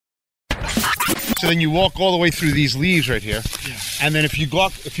So then you walk all the way through these leaves right here, and then if you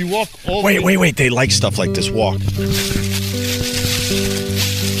walk all the way... Wait. They like stuff like this. Walk.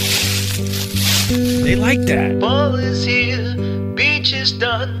 They like that. Fall is here, beach is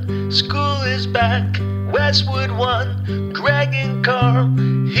done, school is back, Westwood One, Greg and Carl,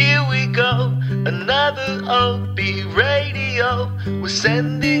 here we go, another OB radio. We're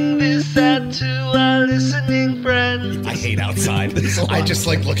sending this out to our listening friends. I hate outside. I just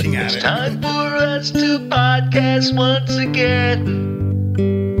like looking at it. Time for us to podcast once again.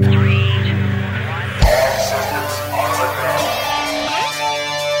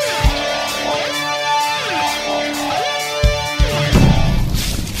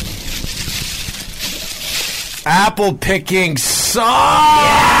 Apple picking sucks.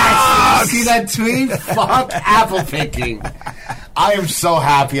 Yes! See that tweet? Fuck apple picking. I am so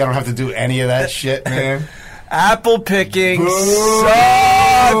happy I don't have to do any of that shit, man. Apple picking Boo!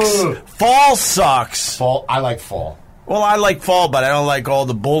 sucks. Fall sucks. Fall. I like fall. Well, I like fall, but I don't like all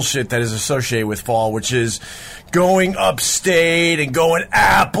the bullshit that is associated with fall, which is going upstate and going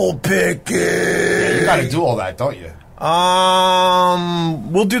apple picking. Yeah, you got to do all that, don't you?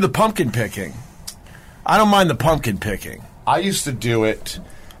 We'll do the pumpkin picking. I don't mind the pumpkin picking. I used to do it,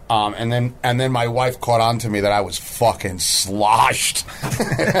 and then my wife caught on to me that I was fucking sloshed.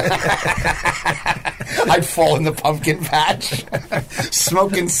 I'd fall in the pumpkin patch,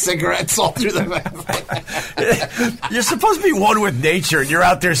 smoking cigarettes all through the mouth. You're supposed to be one with nature, and you're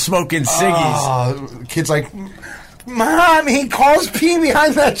out there smoking ciggies. Kids like, Mom, he calls pee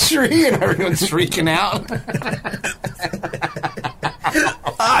behind that tree, and everyone's freaking out.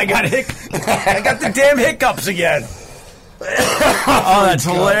 I got the damn hiccups again. Oh, that's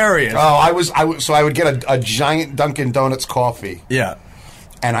hilarious. Oh, I would get a giant Dunkin' Donuts coffee. Yeah.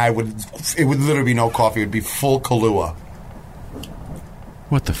 And it would literally be no coffee. It would be full Kahlua.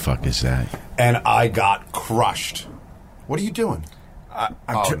 What the fuck is that? And I got crushed. What are you doing?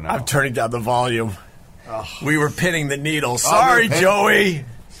 I'm turning down the volume. We were pinning the needle. Sorry, Joey.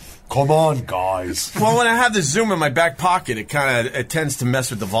 Come on, guys. Well, when I have the Zoom in my back pocket, it tends to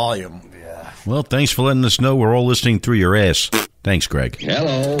mess with the volume. Yeah. Well, thanks for letting us know we're all listening through your ass. Thanks, Greg.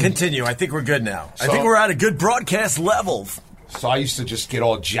 Hello. Continue. I think we're good now. I think we're at a good broadcast level. So I used to just get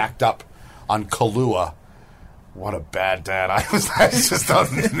all jacked up on Kahlua. What a bad dad I was. I was just a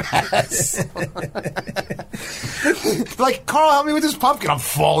mess. Like, Carl, help me with this pumpkin. I'm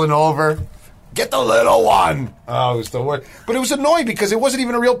falling over. Get the little one. Oh, it was the worst. But it was annoying because it wasn't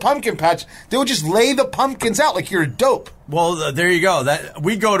even a real pumpkin patch. They would just lay the pumpkins out like you're a dope. Well, there you go.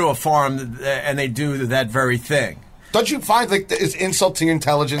 We go to a farm and they do that very thing. Don't you find like it's insulting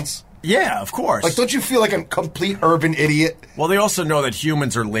intelligence? Yeah, of course. Like, don't you feel like a complete urban idiot? Well, they also know that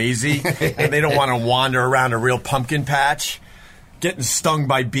humans are lazy and they don't want to wander around a real pumpkin patch, getting stung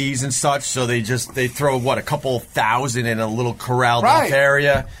by bees and such. So they throw a couple thousand in a little corralled off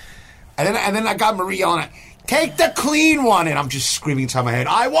area. And then I got Marie yelling at, take the clean one. And I'm just screaming inside my head,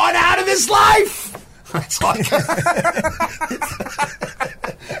 I want out of this life. That's all I got.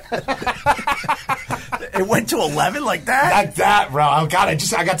 It went to 11 like that? Like that, bro. Oh, God,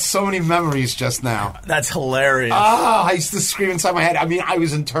 I got so many memories just now. That's hilarious. Oh, I used to scream inside my head. I mean, I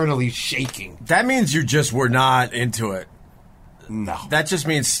was internally shaking. That means you just were not into it. No. That just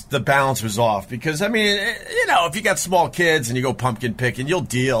means the balance was off. Because, I mean, if you got small kids and you go pumpkin picking, you'll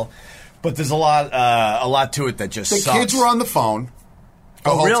deal. But there's a lot to it that just sucks. The kids were on the phone.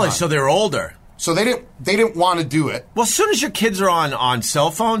 Oh, really? Time. So they were older. So they didn't want to do it. Well, as soon as your kids are on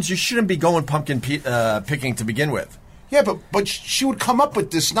cell phones, you shouldn't be going pumpkin picking to begin with. Yeah, but she would come up with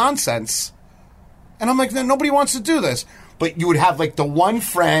this nonsense, and I'm like, nobody wants to do this. But you would have like the one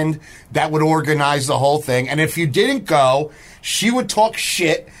friend that would organize the whole thing, and if you didn't go, she would talk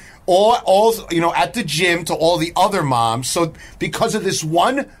shit all at the gym to all the other moms. So because of this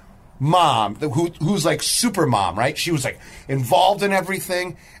one mom who's like super mom, right? She was like involved in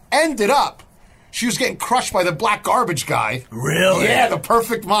everything. Ended up. She was getting crushed by the black garbage guy. Really? Yeah, the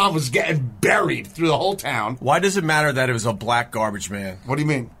perfect mom was getting buried through the whole town. Why does it matter that it was a black garbage man? What do you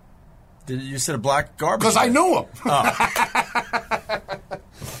mean? You said a black garbage man? Because I knew him. Oh.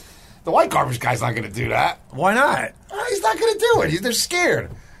 The white garbage guy's not going to do that. Why not? He's not going to do it. They're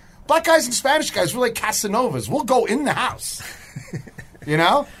scared. Black guys and Spanish guys, we're like Casanovas. We'll go in the house. You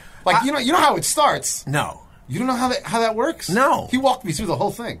know? Like, you know how it starts? No. You don't know how that works? No. He walked me through the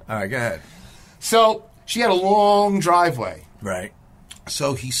whole thing. All right, go ahead. So she had a long driveway. Right.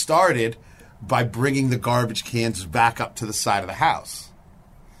 So he started by bringing the garbage cans back up to the side of the house.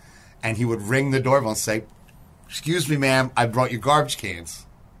 And he would ring the doorbell and say, excuse me, ma'am, I brought your garbage cans.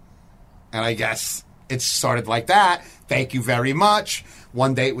 And I guess it started like that. Thank you very much.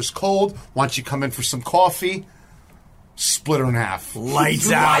 One day it was cold. Why don't you come in for some coffee? Split her in half.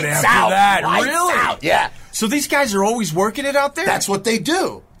 Lights out after that. Lights Really? out. Yeah. So these guys are always working it out there? That's what they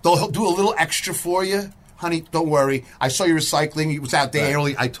do. They'll do a little extra for you. Honey, don't worry. I saw you recycling. It was out there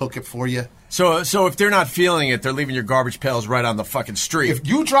early. I took it for you. So if they're not feeling it, they're leaving your garbage pails right on the fucking street. If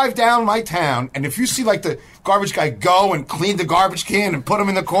you drive down my town, and if you see like the garbage guy go and clean the garbage can and put him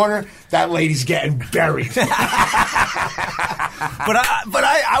in the corner, that lady's getting buried. But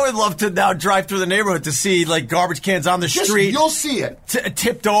I would love to now drive through the neighborhood to see like garbage cans on the street. You'll see it.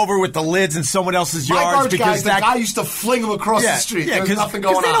 Tipped over with the lids in someone else's My yards garbage because guy, the guy used to fling them across the street. Yeah, There's nothing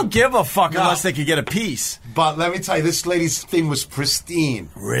going on. Because they don't give a fuck No. unless they could get a piece. But let me tell you, this lady's thing was pristine.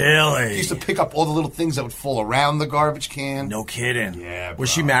 Really? She used to pick up all the little things that would fall around the garbage can. No kidding. Yeah, Was bro.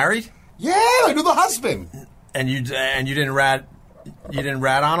 she married? Yeah, I knew the husband. And you didn't rat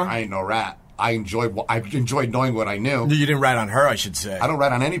on him? I ain't no rat. I enjoyed knowing what I knew. You didn't rat on her, I should say. I don't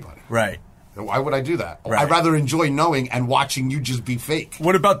rat on anybody. Right. Why would I do that? Right. I'd rather enjoy knowing and watching you just be fake.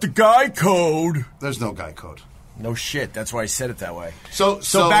 What about the guy code? There's no guy code. No shit. That's why I said it that way. So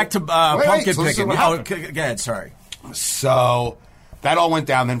back to pumpkin so this is picking. what Oh, happened. go ahead. Sorry. So that all went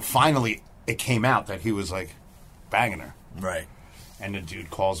down. Then finally, it came out that he was like banging her. Right. And the dude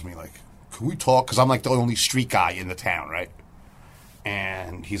calls me like, "Can we talk?" Because I'm like the only street guy in the town, right?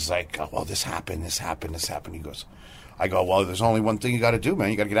 And he's like, "Oh, well, this happened. He goes, I go, "Well, there's only one thing you got to do, man.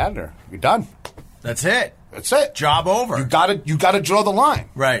 You got to get out of there. You're done. That's it. That's it. Job over. You got to draw the line."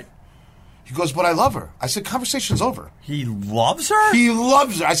 Right. He goes, "But I love her." I said, "Conversation's over." He loves her? He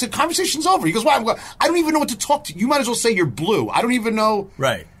loves her. I said, "Conversation's over." He goes, "Why?" I don't even know what to talk to. You might as well say you're blue. I don't even know.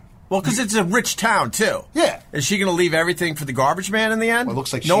 Right. Well, because it's a rich town, too. Yeah. Is she going to leave everything for the garbage man in the end? Well, it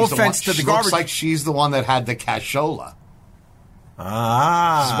looks like no she's offense the one, to the she garbage. looks like she's the one that had the cashola.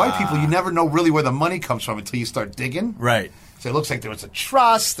 Ah. White people, you never know really where the money comes from until you start digging. Right. So it looks like there was a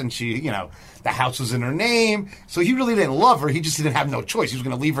trust, and she, the house was in her name. So he really didn't love her. He just didn't have no choice. He was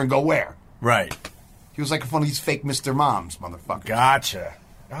going to leave her and go where? Right. He was like one of these fake Mr. Moms, motherfucker. Gotcha.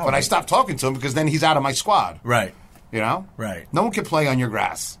 Oh, But I stopped talking to him because then he's out of my squad. Right. You know? Right. No one can play on your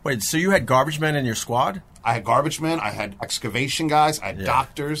grass. Wait, so you had garbage men in your squad? I had garbage men. I had excavation guys. I had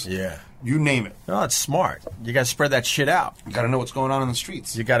doctors. Yeah. You name it. Oh, that's smart. You got to spread that shit out. You got to know what's going on in the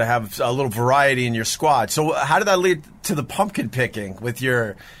streets. You got to have a little variety in your squad. So how did that lead to the pumpkin picking with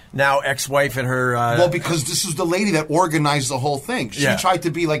your now ex-wife and her... Well, because this was the lady that organized the whole thing. She tried to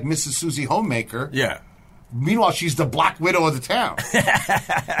be like Mrs. Susie Homemaker. Yeah. Meanwhile, she's the Black Widow of the town.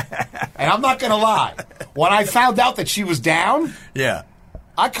 And I'm not going to lie. When I found out that she was down, Yeah.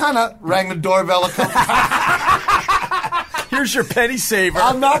 I kind of rang the doorbell a couple times. Here's your penny saver.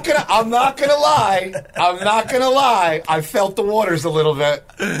 I'm not gonna lie. I felt the waters a little bit.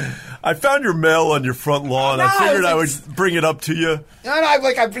 I found your mail on your front lawn. No, I figured I would it's- bring it up to you. And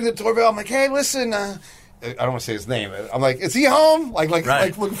I bring the doorbell. I'm like, "Hey, listen." I don't want to say his name. I'm like, "Is he home?" Like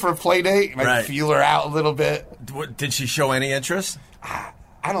Right. looking for a play date. I Right. feel her out a little bit. Did she show any interest?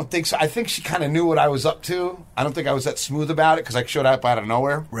 I don't think so. I think she kind of knew what I was up to. I don't think I was that smooth about it because I showed up out of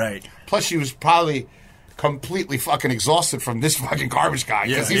nowhere. Right. Plus, she was probably completely fucking exhausted from this fucking garbage guy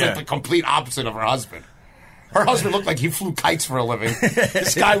because he's like the complete opposite of her husband. Her husband looked like he flew kites for a living.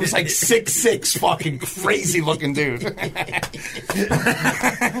 This guy was like 6'6", fucking crazy looking dude.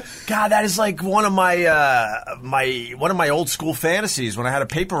 God, that is like one of my one of my old school fantasies when I had a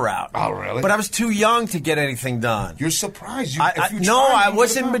paper route. Oh, really? But I was too young to get anything done. You're surprised. I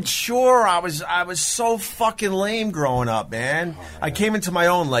wasn't mature. I was so fucking lame growing up, man. I came into my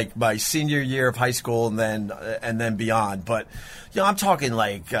own like my senior year of high school and then beyond. But I'm talking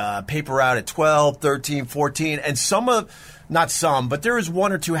like paper route at 12, 13, 14, and but there was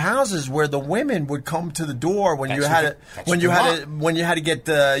one or two houses where the women would come to the door when you had to get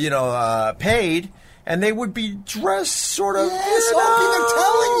paid. And they would be dressed sort of, Yes, I'm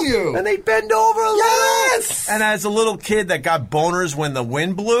telling you. and they'd bend over a little. Yes. And as a little kid that got boners when the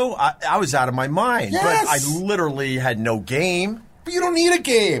wind blew, I was out of my mind. Yes. But I literally had no game. But you don't need a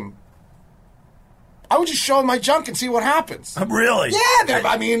game. I would just show him my junk and see what happens. Really?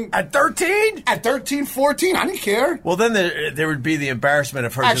 Yeah, At 13? at 13, 14, I didn't care. Well, then there would be the embarrassment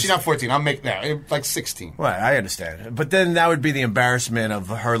of her Actually, just... not 14. I'm making that like 16. Well, I understand. But then that would be the embarrassment of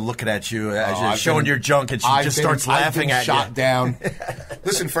her looking at you as you're showing your junk and she just starts laughing at shot you. down.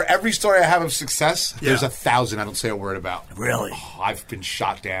 Listen, for every story I have of success, there's 1,000 I don't say a word about. Really? Oh, I've been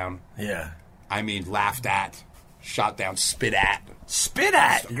shot down. Yeah. I mean, laughed at, shot down, spit at. Spit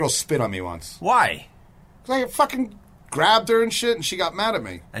at? A girl spit on me once. Why? Because I fucking grabbed her and shit, and she got mad at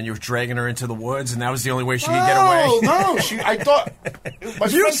me. And you were dragging her into the woods, and that was the only way she could get away? No, I thought...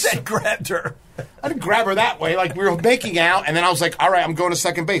 You said grabbed her. I didn't grab her that way. Like, we were making out, and then I was like, all right, I'm going to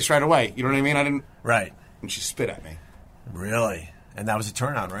second base right away. You know what I mean? I didn't. Right. And she spit at me. Really? And that was a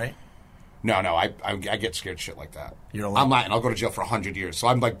turn on, right? No, I get scared shit like that. You don't I'm Latin. I'll go to jail for 100 years. So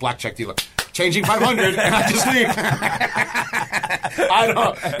I'm like blackjack dealer. Changing 500, and I just leave. I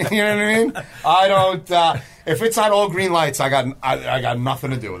don't. You know what I mean? I don't. If it's on all green lights, I got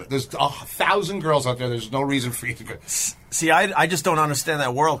nothing to do with it. There's 1,000 girls out there. There's no reason for you to go. See, I just don't understand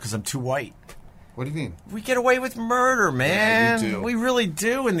that world because I'm too white. What do you mean? We get away with murder, man. Yeah, you do. We really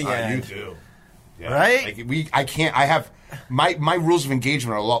do in the end. You do. Yeah. Right? Like, I can't. I have my rules of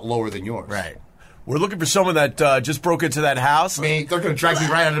engagement are a lot lower than yours. Right. We're looking for someone that just broke into that house. Me, they're going to drag me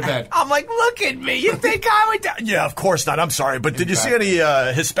right out of bed. I'm like, look at me. You think I would? Yeah, of course not. I'm sorry, but did you see any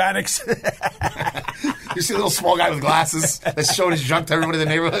Hispanics? You see a little small guy with glasses that's showing his junk to everybody in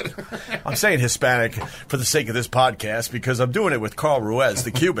the neighborhood? I'm saying Hispanic for the sake of this podcast because I'm doing it with Carl Ruiz,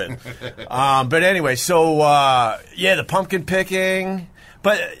 the Cuban. But anyway, so the pumpkin picking.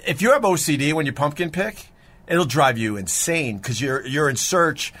 But if you have OCD when you pumpkin pick, it'll drive you insane because you're in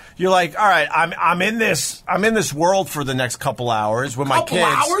search. You're like, all right, I'm in this world for the next couple hours with my kids.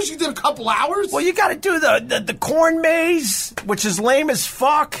 Couple hours? You did a couple hours? Well, you got to do the corn maze, which is lame as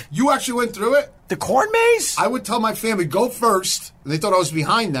fuck. You actually went through it? The corn maze? I would tell my family, go first. And they thought I was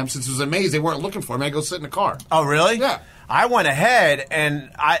behind them since it was a maze. They weren't looking for me. I'd go sit in the car. Oh, really? Yeah. I went ahead,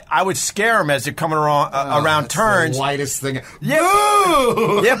 and I would scare them as they're coming around turns. The whitest thing.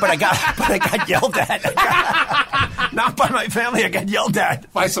 Yeah, yeah, but I got yelled at. Not by my family. I got yelled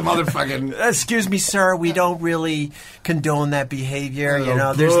at by some other fucking. Excuse me, sir. We don't really condone that behavior. You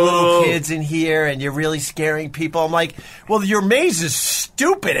know, there's little kids in here, and you're really scaring people. I'm like, well, your maze is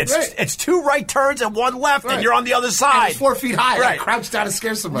stupid. It's 2 right turns and 1 left, and you're on the other side. And it's 4 feet high. Right. I crouch down to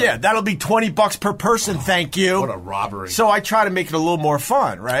scare somebody. Yeah, that'll be $20 per person. Thank you. What a robbery. So I try to make it a little more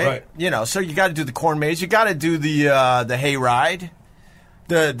fun, right? Right. You know, so you got to do the corn maze. You got to do the hay ride,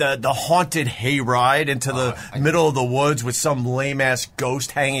 the haunted hay ride into the middle of the woods with some lame ass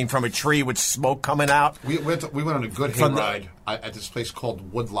ghost hanging from a tree with smoke coming out. We went on a good hay ride at this place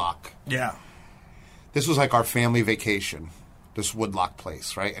called Woodlock. Yeah, this was like our family vacation. This Woodlock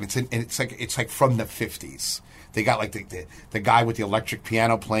place, right? And it's like from the 50s. They got like the guy with the electric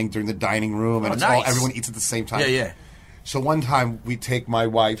piano playing during the dining room, and everyone eats at the same time. Yeah. So one time we take my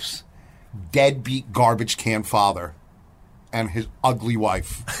wife's deadbeat garbage can father and his ugly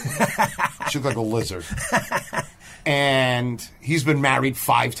wife. She looked like a lizard. And he's been married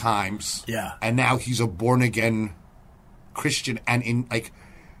 5 times. Yeah. And now he's a born again Christian, and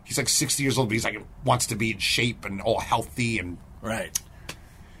he's like 60 years old, but he's like wants to be in shape and all healthy and right.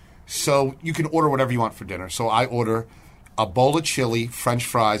 So you can order whatever you want for dinner. So I order a bowl of chili, French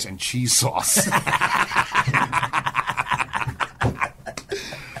fries, and cheese sauce.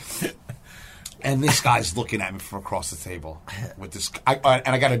 And this guy's looking at me from across the table with this. And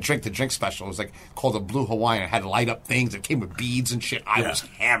I got a drink. The drink special. It was like called a Blue Hawaiian. It had light up things. It came with beads and shit. I was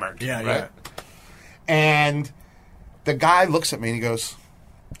hammered. Yeah, right? yeah. And the guy looks at me and he goes,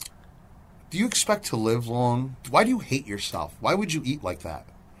 "Do you expect to live long? Why do you hate yourself? Why would you eat like that?"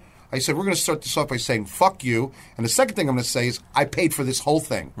 I said, "We're going to start this off by saying, fuck you. And the second thing I'm going to say is, I paid for this whole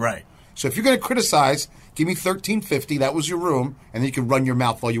thing. Right. So if you're going to criticize, give me $13.50. That was your room. And then you can run your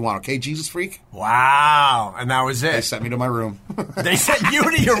mouth all you want. Okay, Jesus freak?" Wow. And that was it. They sent me to my room. They sent you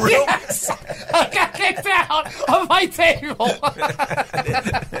to your room? Yes. I got kicked out of my table. What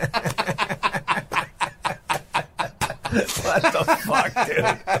the fuck,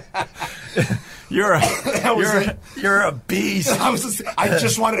 dude? You're a beast. I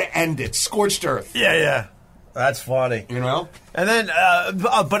just wanted to end it. Scorched earth. Yeah. That's funny. You know? And then,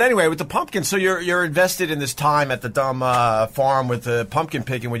 but anyway, with the pumpkin, so you're invested in this time at the dumb farm with the pumpkin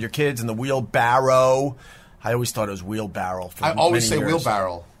picking with your kids and the wheelbarrow. I always thought it was wheelbarrow. I always say years.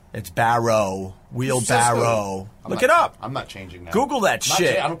 wheelbarrow. It's barrow, wheelbarrow. Look it up. I'm not changing that. Google that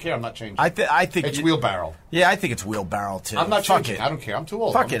shit. I don't care. I'm not changing. I think it's wheelbarrow. Yeah, I think it's wheelbarrow too. I'm not changing. I don't care. I'm too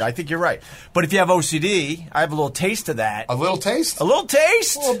old. Fuck it. I think you're right. But if you have OCD, I have a little taste of that. A little taste? A little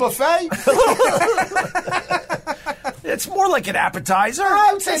taste? A little buffet? It's more like an appetizer. I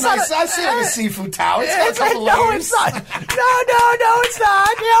would say nice. I see like a seafood tower. It's got a couple no, layers. it's not. No, it's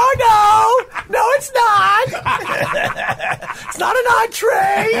not. No, it's not. It's not an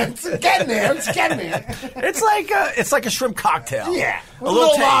entree. It's getting there. It's like a shrimp cocktail. Yeah. A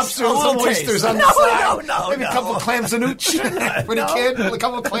little lobster, some taste. oysters on the side. No. Maybe a couple of clams and nooch for the kid. A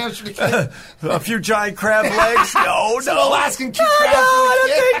couple of clams for the kid. A few giant crab legs. No. Some Alaskan key crab I for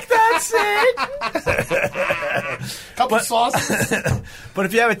the kid. don't think that's it. Couple sauce. But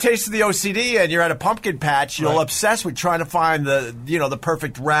if you have a taste of the OCD and you're at a pumpkin patch, you'll obsess with trying to find the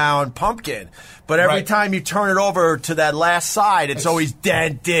perfect round pumpkin. But every time you turn it over to that last side, it's always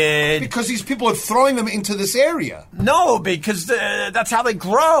dented. Because these people are throwing them into this area. No, because that's how they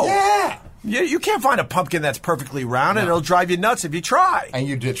grow. Yeah. You can't find a pumpkin that's perfectly round, and it'll drive you nuts if you try. And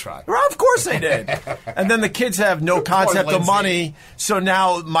you did try. Well, of course they did. And then the kids have no concept of money, so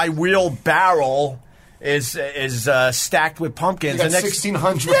now my wheelbarrow is stacked with pumpkins. You got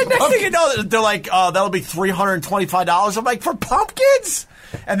 1,600 next pumpkins. thing you know, they're like, that'll be $325. I'm like, for pumpkins?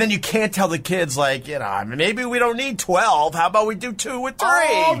 And then you can't tell the kids, like, maybe we don't need 12. How about we do 2 or 3?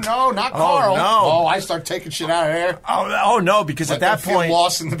 Oh, no, not Carl. Oh, no. Oh, I start taking shit out of there. Oh no, because at that point...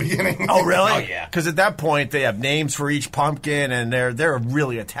 lost in the beginning. Oh, really? Oh, yeah. Because at that point, they have names for each pumpkin, and they're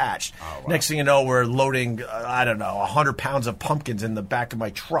really attached. Oh, wow. Next thing you know, we're loading, 100 pounds of pumpkins in the back of my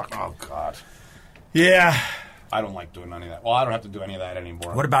truck. Oh, God. Yeah. I don't like doing any of that. Well, I don't have to do any of that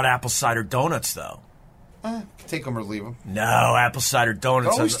anymore. What about apple cider donuts, though? Take them or leave them. No, apple cider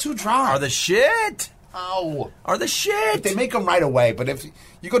donuts They're always too dry. are the shit. Oh. Are the shit. They make them right away, but if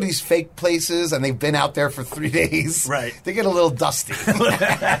you go to these fake places and they've been out there for 3 days, Right. they get a little dusty.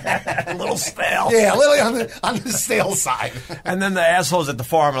 A little stale. Yeah, a little on the stale side. And then the assholes at the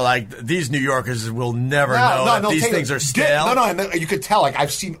farm are like, these New Yorkers will never know that these things are stale. No, you could tell. Like I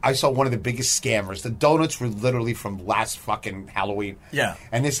saw one of the biggest scammers. The donuts were literally from last fucking Halloween. Yeah.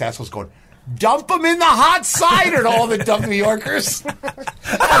 And this asshole's going, dump them in the hot cider to all the dumb New Yorkers. And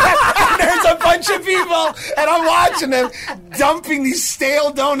there's a bunch of people, and I'm watching them dumping these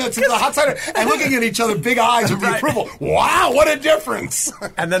stale donuts into the hot cider and looking at each other, big eyes with the approval. Wow, what a difference.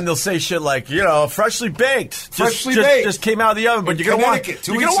 And then they'll say shit like, freshly baked. Freshly baked. Just came out of the oven, but In you're going Connecticut,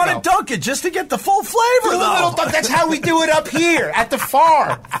 to 2 want weeks ago. to dunk it just to get the full flavor, though. That's how we do it up here at the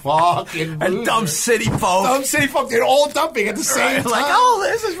farm. Fucking And dumb city folk. Dumb city folk, they're all dumping at the same time. Like, oh,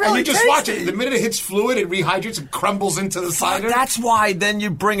 this is really And you just tasty. watch it. The minute it hits fluid, it rehydrates and crumbles into the cider. That's why then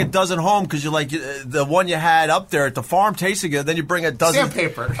you bring a dozen home, because you're like, the one you had up there at the farm tasted good. Then you bring a dozen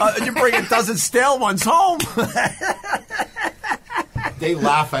Sandpaper. You bring a dozen stale ones home. They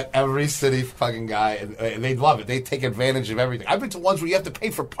laugh at every city fucking guy, and they love it. They take advantage of everything. I've been to ones where you have to pay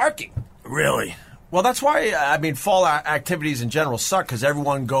for parking. Really? Well, that's why, fall activities in general suck, because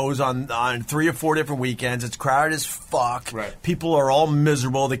everyone goes on 3 or 4 different weekends. It's crowded as fuck. Right. People are all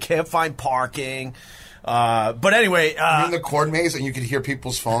miserable. They can't find parking. But anyway... You're in the corn maze, and you can hear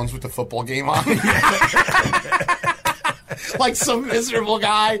people's phones with the football game on. Like some miserable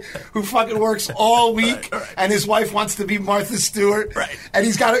guy who fucking works all week, and his wife wants to be Martha Stewart, right? And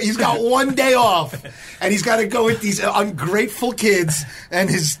he's got 1 day off, and he's got to go with these ungrateful kids and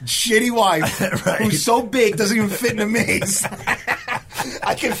his shitty wife, Right. who's so big doesn't even fit in a maze.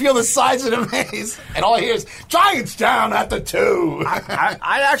 I can feel the size of the maze, and all I hear is Giants down at the 2. I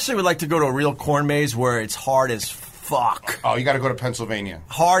actually would like to go to a real corn maze where it's hard as fuck. Oh, you got to go to Pennsylvania.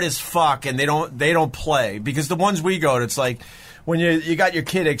 Hard as fuck, and they don't play, because the ones we go to, it's like when you got your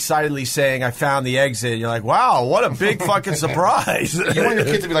kid excitedly saying, "I found the exit," you're like, "Wow, what a big fucking surprise!" You want your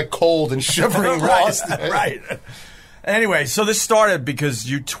kid to be like cold and shivering, lost. Right. Anyway, so this started because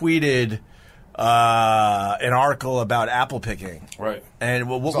you tweeted an article about apple picking, Right? And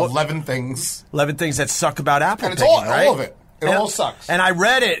It's 11 things, 11 things that suck about apple and it's picking, all right? of it. It all sucks. And I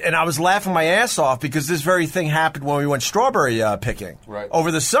read it, and I was laughing my ass off because this very thing happened when we went strawberry picking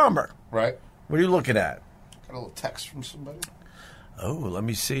over the summer. Right. What are you looking at? Got a little text from somebody. Oh, let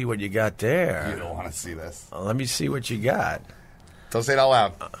me see what you got there. You don't want to see this. Let me see what you got. Don't say it out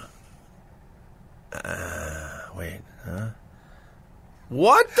loud. Wait, huh?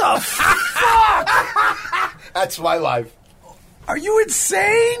 What the fuck? That's my life. Are you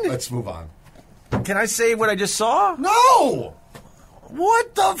insane? Let's move on. Can I say what I just saw? No!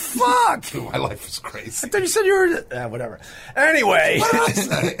 What the fuck? Dude, my life is crazy. I thought you said you were... whatever. Anyway.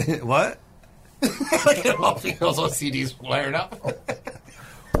 What? Look at all those CDs flaring up.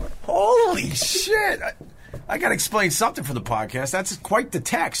 Holy shit. I got to explain something for the podcast. That's quite the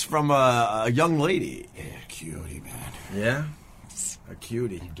text from a young lady. Yeah, cutie, man. Yeah? A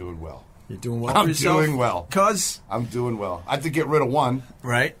cutie. I'm doing well. You're doing well for I'm yourself? doing well. Cuz? I'm doing well. I had to get rid of one.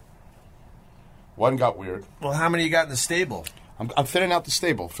 Right. One got weird. Well, how many you got in the stable? I'm thinning out the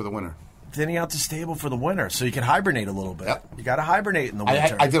stable for the winter. Thinning out the stable for the winter, so you can hibernate a little bit. Yep. You got to hibernate in the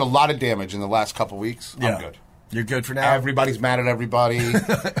winter. I did a lot of damage in the last couple weeks. Yeah. I'm good. You're good for now? Everybody's mad at everybody.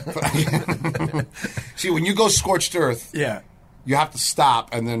 See, when you go scorched earth, Yeah. you have to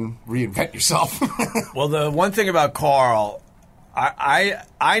stop and then reinvent yourself. Well, the one thing about Carl,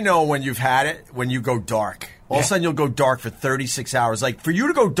 I know when you've had it, when you go dark. All of a sudden, you'll go dark for 36 hours. Like, for you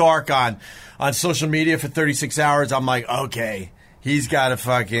to go dark on social media for 36 hours, I'm like, okay, he's got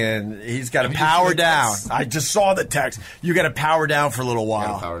to power down. I just saw the text. You got to power down for a little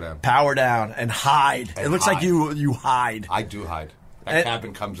while. Power down and hide. It looks like you hide. I do hide. That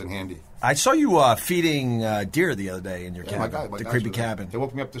cabin comes in handy. I saw you feeding deer the other day in your cabin. The creepy cabin. They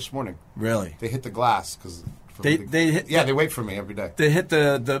woke me up this morning. Really? They hit the glass because they wait for me every day. They hit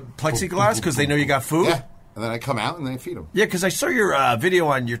the plexiglass because they know you got food. Yeah, and then I come out and then I feed them. Yeah, because I saw your video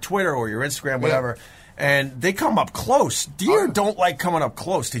on your Twitter or your Instagram, whatever, and they come up close. Deer don't like coming up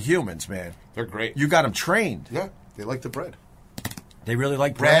close to humans, man. They're great. You got them trained. Yeah, they like the bread. They really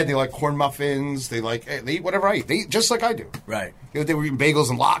like bread. They like corn muffins. They eat whatever I eat. They eat just like I do. Right. They were eating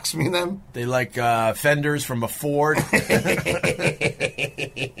bagels and lox, me and them. They like fenders from a Ford.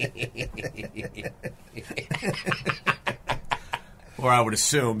 Or I would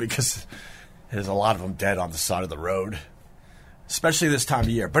assume, because there's a lot of them dead on the side of the road. Especially this time of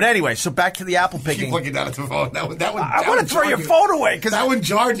year. But anyway, so back to the apple picking. Keep looking down at the phone. That one, I want to throw your phone away. That one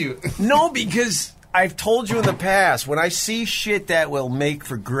jarred you. No, because I've told you in the past, when I see shit that will make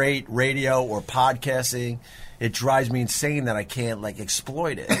for great radio or podcasting, it drives me insane that I can't,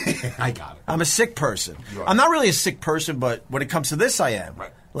 exploit it. I got it. I'm a sick person. I'm not really a sick person, but when it comes to this, I am.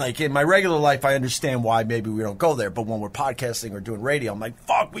 Right. Like, in my regular life, I understand why maybe we don't go there. But when we're podcasting or doing radio, I'm like,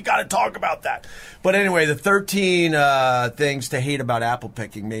 fuck, we got to talk about that. But anyway, the 13 things to hate about apple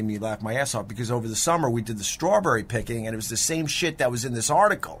picking made me laugh my ass off, because over the summer we did the strawberry picking, and it was the same shit that was in this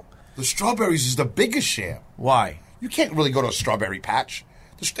article. The strawberries is the biggest sham. Why? You can't really go to a strawberry patch.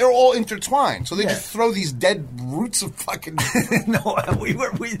 They're all intertwined, so they just throw these dead roots of fucking. No,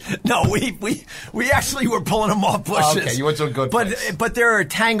 we actually were pulling them off bushes. Okay, you went to a good place. But they're a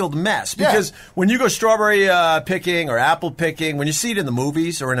tangled mess, because when you go strawberry picking or apple picking, when you see it in the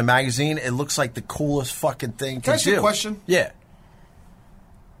movies or in a magazine, it looks like the coolest fucking thing to do. Can I ask you a question? Yeah.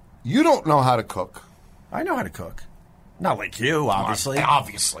 You don't know how to cook. I know how to cook. Not like you, obviously.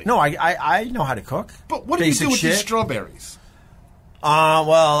 Obviously. No, I know how to cook. But what do you do with these strawberries?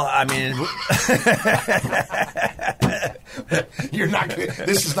 Well, I mean, you're not.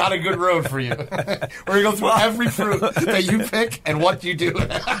 This is not a good road for you. We're gonna go through every fruit that you pick and what you do.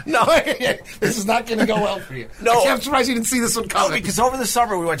 No, this is not gonna go well for you. No, I'm surprised you didn't see this one coming. No, because over the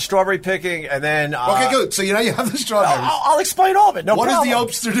summer we went strawberry picking, and then okay, good. So you have the strawberries. I'll explain all of it. No what problem. What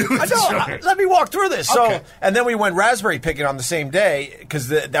does the Opster do with the strawberries? Let me walk through this. Okay. So, and then we went raspberry picking on the same day, because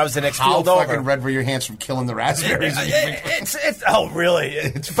that was the next field over. How fucking red were your hands from killing the raspberries?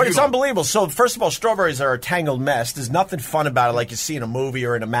 Really? But it's unbelievable. So, first of all, strawberries are a tangled mess. There's nothing fun about it like you see in a movie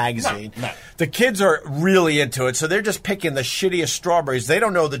or in a magazine. No. The kids are really into it, so they're just picking the shittiest strawberries. They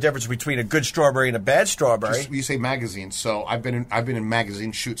don't know the difference between a good strawberry and a bad strawberry. You say magazine, so I've been in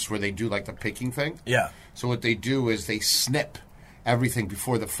magazine shoots where they do like the picking thing. Yeah. So what they do is they snip everything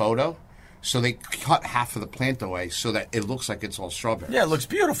before the photo. So they cut half of the plant away so that it looks like it's all strawberries. Yeah, it looks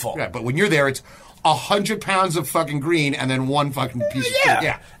beautiful. Yeah, but when you're there, it's 100 pounds of fucking green and then one fucking piece of fruit.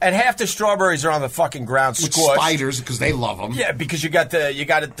 Yeah. And half the strawberries are on the fucking ground with squished. Spiders, because they love them. Yeah, because you got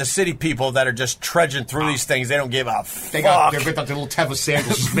the city people that are just trudging through these things. They don't give a fuck. They've got their little Teva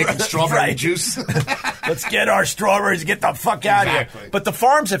sandals just making strawberry juice. Let's get our strawberries, get the fuck out of here. But the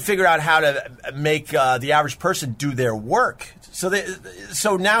farms have figured out how to make the average person do their work. So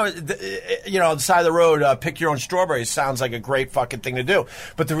now, on the side of the road, pick your own strawberries sounds like a great fucking thing to do.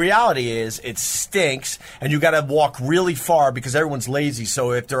 But the reality is, it stinks, and you got to walk really far because everyone's lazy.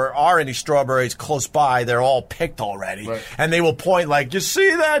 So if there are any strawberries close by, they're all picked already. Right. And they will point like, you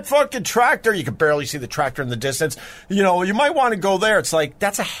see that fucking tractor? You can barely see the tractor in the distance. You might want to go there. It's like,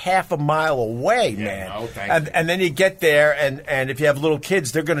 that's a half a mile away, man. No, and then you get there, and if you have little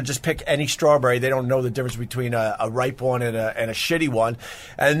kids, they're going to just pick any strawberry. They don't know the difference between a ripe one and a shitty one.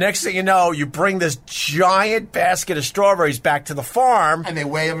 And the next thing you know, you bring this giant basket of strawberries back to the farm. And they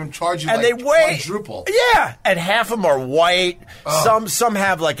weigh them and charge you and like they weigh quadruple. Yeah. And half of them are white. Oh. Some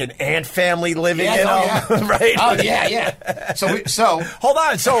have like an ant family living in them. Yeah. Right? Oh, yeah. So hold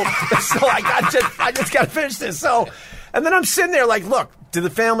on. So I just got to finish this. So, and then I'm sitting there like, look, did the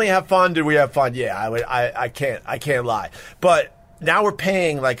family have fun? Did we have fun? Yeah, I can't lie. But now we're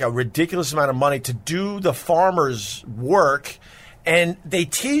paying like a ridiculous amount of money to do the farmer's work, and they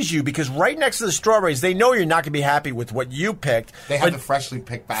tease you because right next to the strawberries, they know you're not going to be happy with what you picked. They have the freshly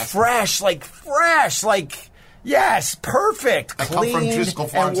picked basket. Fresh. Like Yes, perfect, I come from clean Driscoll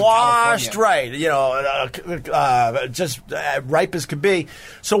Farms and in washed, California. right? Just ripe as could be.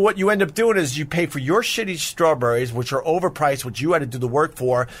 So what you end up doing is you pay for your shitty strawberries, which are overpriced, which you had to do the work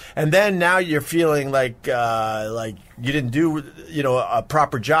for, and then now you're feeling like you didn't do a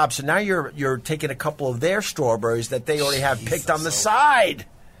proper job. So now you're taking a couple of their strawberries that they already have picked on the side.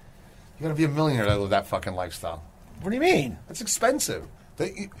 You gotta be a millionaire to live that fucking lifestyle. What do you mean? It's expensive.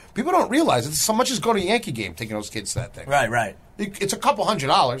 People don't realize it's so much as go to a Yankee game taking those kids to that thing. Right. It's a couple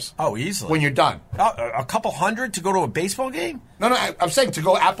 $100. Oh, easily. When you're done. A couple $100 to go to a baseball game? No, I'm saying to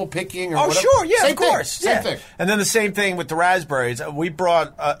go apple picking or Oh, whatever. sure, yeah, Same of course. Same thing. And then the same thing with the raspberries. We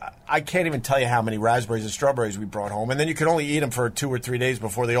brought, I can't even tell you how many raspberries and strawberries we brought home. And then you can only eat them for 2 or 3 days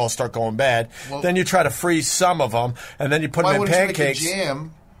before they all start going bad. Well, then you try to freeze some of them, and then you put them in Why pancakes. wouldn't you make a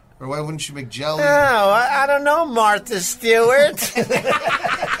jam? Or why wouldn't you make jelly? Oh, I don't know, Martha Stewart.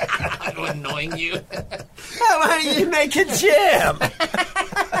 I'm annoying you. Why don't you make a jam?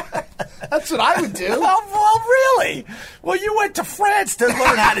 That's what I would do. Well, really? Well, you went to France to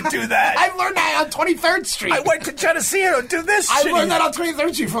learn how to do that. I learned that on 23rd Street. I went to Geneseo to do this I shit. learned that on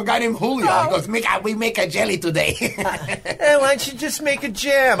 23rd Street from a guy named Julio. He goes, we make a jelly today. Hey, why don't you just make a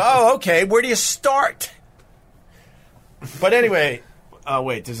jam? Oh, okay. Where do you start? But anyway,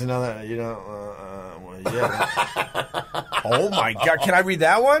 wait, there's another, yeah. Oh, my God. Can I read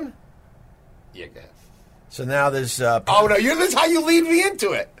that one? Yeah, go ahead. So now there's... Oh, no, this is how you lead me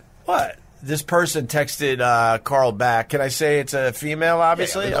into it. What? This person texted Carl back. Can I say it's a female,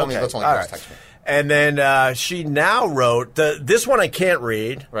 obviously? Yeah, that's only All first right. text me. And then she now wrote... This one I can't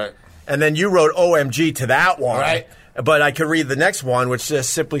read. Right. And then you wrote OMG to that one. Right. But I could read the next one, which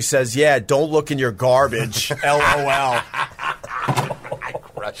just simply says, yeah, don't look in your garbage. LOL. I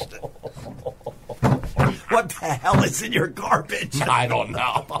crushed it. What the hell is in your garbage? I don't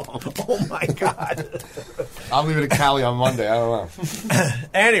know. Oh, my God. I'll leave it to Callie on Monday. I don't know.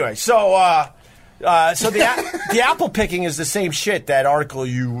 Anyway, so the apple picking is the same shit, that article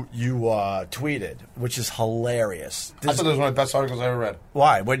you tweeted, which is hilarious. I thought it was one of the best articles I ever read.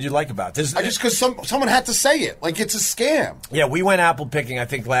 Why? What did you like about this? Just because someone had to say it. Like, it's a scam. Yeah, we went apple picking, I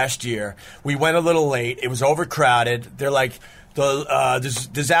think, last year. We went a little late. It was overcrowded. They're like,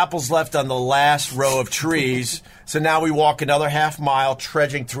 there's apples left on the last row of trees. So now we walk another half mile,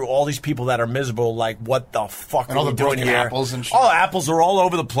 trudging through all these people that are miserable. Like, what the fuck And are all we the doing broken here? apples and shit. All the apples are all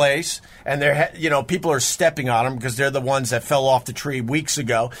over the place, and they're people are stepping on them because they're the ones that fell off the tree weeks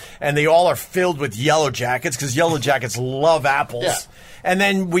ago, and they all are filled with yellow jackets because yellow jackets love apples. Yeah. And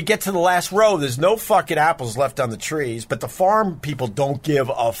then we get to the last row. There's no fucking apples left on the trees, but the farm people don't give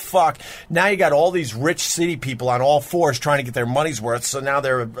a fuck. Now you got all these rich city people on all fours trying to get their money's worth, so now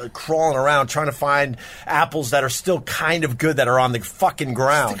they're crawling around trying to find apples that are still kind of good that are on the fucking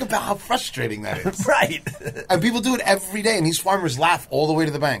ground. Think about how frustrating that is. Right. And people do it every day, and these farmers laugh all the way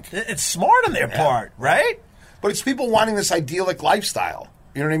to the bank. It's smart on their part, right? But it's people wanting this idyllic lifestyle.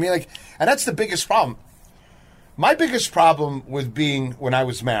 You know what I mean? Like, and that's the biggest problem. My biggest problem with being, when I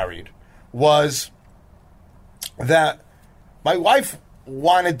was married, was that my wife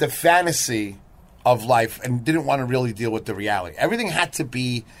wanted the fantasy of life and didn't want to really deal with the reality. Everything had to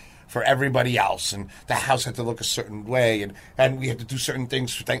be for everybody else, and the house had to look a certain way, and we had to do certain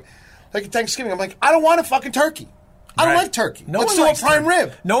things for like at Thanksgiving. I'm like, I don't want a fucking turkey. I don't like turkey. Let's do a prime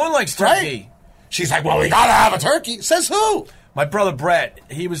rib. No one likes turkey. Right? She's like, well, we gotta have a turkey. Says who? My brother Brett,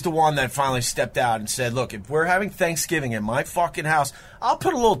 he was the one that finally stepped out and said, look, if we're having Thanksgiving at my fucking house, I'll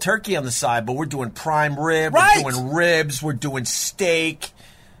put a little turkey on the side, but we're doing prime rib, Right. we're doing ribs, we're doing steak.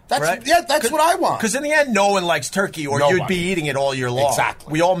 That's right? Yeah, that's what I want. Because in the end, no one likes turkey, or Nobody. you'd be eating it all year long.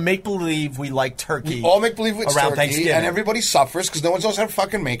 Exactly. We all make believe we like turkey. We all make believe it's around turkey, Thanksgiving. and everybody suffers because no one's else how to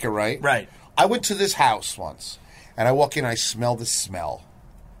fucking make it right. Right. I went to this house once, and I walk in, and I smell the smell,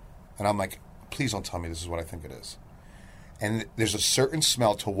 and I'm like, please don't tell me this is what I think it is. And there's a certain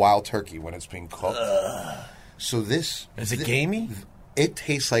smell to wild turkey when it's being cooked. So this Is it gamey? It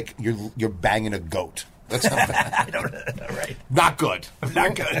tastes like you're banging a goat. That's not bad. I don't know. Right. Not good.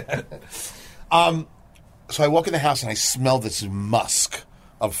 Not good. So I walk in the house and I smell this musk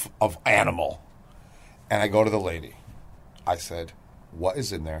of animal. And I go to the lady. I said, what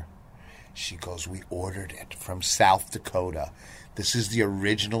is in there? She goes, we ordered it from South Dakota. This is the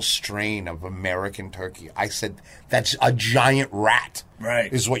original strain of American turkey. I said, that's a giant rat.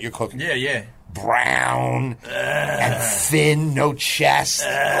 Right. Is what you're cooking. Yeah. Brown and thin, no chest.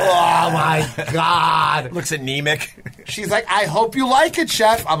 Oh, my God. Looks anemic. She's like, I hope you like it,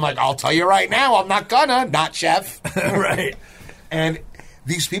 chef. I'm like, I'll tell you right now, I'm not gonna. Not chef. Right. And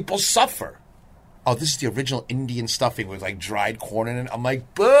these people suffer. Oh, this is the original Indian stuffing with like dried corn in it. I'm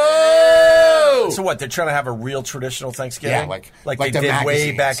like, boo! So what? They're trying to have a real traditional Thanksgiving? Yeah, like they the did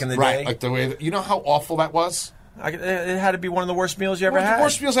way magazines. back in the right, day? like the way you know how awful that was? It had to be one of the worst meals you ever One of had. the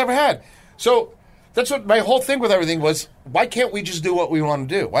worst meals I ever had. So that's what my whole thing with everything was. Why can't we just do what we want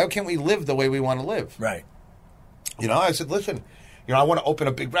to do? Why can't we live the way we want to live? Right. You know, I said, listen, I want to open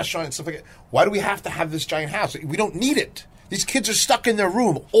a big restaurant and stuff like that. Why do we have to have this giant house? We don't need it. These kids are stuck in their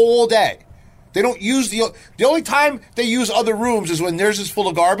room all day. They don't use the only time they use other rooms is when theirs is full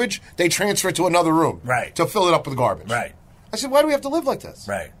of garbage. They transfer it to another room, right, to fill it up with garbage. Right. I said, why do we have to live like this?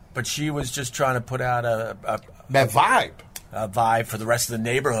 Right. But she was just trying to put out that vibe. A vibe for the rest of the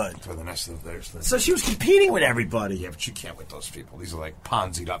neighborhood. For the rest of the So she was competing with everybody. Yeah, but you can't with those people. These are like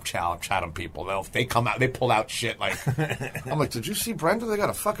Ponzi'd up Chatham people. They come out, they pull out shit like. I'm like, did you see Brenda? They got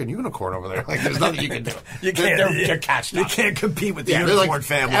a fucking unicorn over there. Like, there's nothing you can do. They're catched up. You can't compete with the unicorn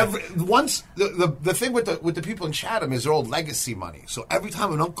family. Once the thing with the people in Chatham is they're old legacy money. So every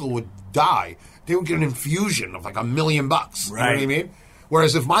time an uncle would die, they would get an infusion of like $1 million. Right. You know what I mean?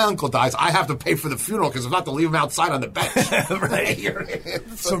 Whereas if my uncle dies, I have to pay for the funeral because if not, to leave him outside on the bench. Right.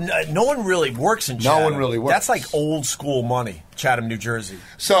 So no one really works in Chatham. No one really works. That's like old school money, Chatham, New Jersey.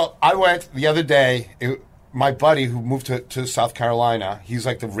 So I went the other day. My buddy who moved to South Carolina, he's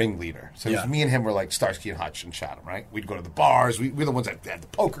like the ringleader. So it was me and him were like Starsky and Hutch in Chatham, right? We'd go to the bars. We're the ones that had the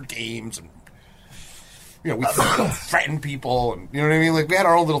poker games and, we threaten people and, you know what I mean? Like we had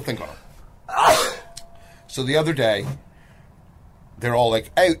our own little thing going on. So the other day, they're all like,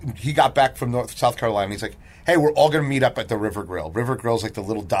 hey, he got back from South Carolina. And he's like, hey, we're all going to meet up at the River Grill. River Grill's like the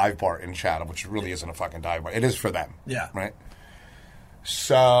little dive bar in Chatham, which really isn't a fucking dive bar. It is for them. Yeah. Right?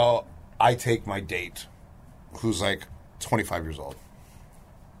 So I take my date, who's like 25 years old,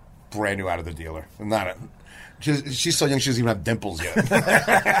 brand new out of the dealer. She's so young she doesn't even have dimples yet.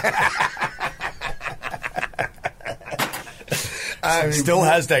 Still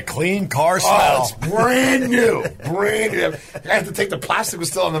has that clean car smell. Oh, it's brand new. Brand new. I have to take the plastic was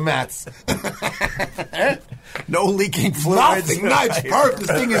still on the mats. No leaking fluids. Nothing. No, it's perfect.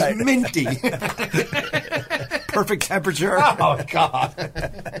 This thing is minty. Perfect temperature. Oh, God.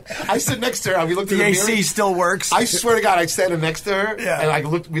 I sit next to her. We looked in the mirror. AC still works. I swear to God, I standing next to her, Yeah.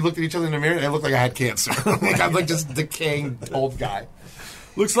 and we looked at each other in the mirror, and it looked like I had cancer. Like I'm like this decaying old guy.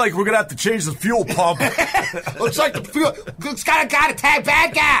 Looks like we're going to have to change the fuel pump. Looks like the fuel. It's got to tank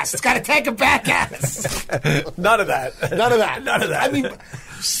bad gas. It's got to tank a bad gas. None of that. None of that. None of that. I mean,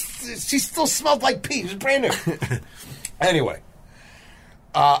 she still smelled like pee. It was brand new. Anyway,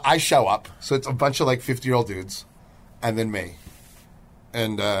 I show up. So it's a bunch of like 50-year-old dudes, and then me,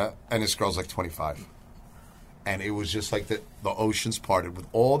 and this girl's like 25, and it was just like the oceans parted with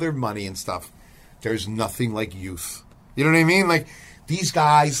all their money and stuff. There's nothing like youth. You know what I mean? Like. These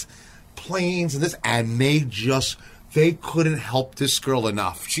guys, planes and this, and they couldn't help this girl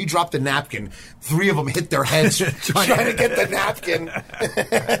enough. She dropped the napkin. 3 of them hit their heads trying to get the napkin.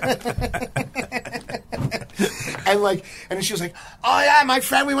 and then she was like, oh yeah, my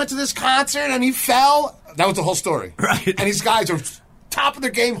friend, we went to this concert and he fell. That was the whole story. Right. And these guys are top of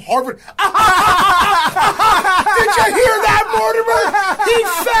their game, Harvard. Did you hear that, Mortimer? He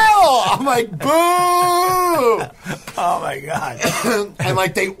fell. I'm like, boo. Oh, my God. And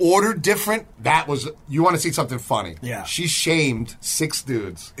like they ordered different. That was, you want to see something funny. Yeah. She shamed 6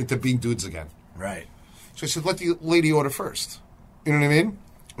 dudes into being dudes again. Right. So I said, let the lady order first. You know what I mean?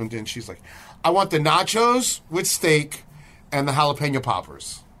 And then she's like, I want the nachos with steak and the jalapeno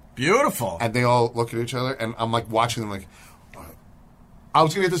poppers. Beautiful. And they all look at each other, and I'm like watching them like, I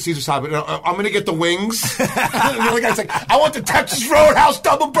was going to get the Caesar salad, but I'm going to get the wings. And the other guy's like, I want the Texas Roadhouse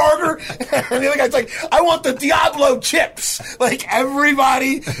double burger. And the other guy's like, I want the Diablo chips. Like,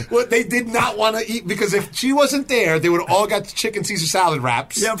 everybody, they did not want to eat, because if she wasn't there, they would have all got the chicken Caesar salad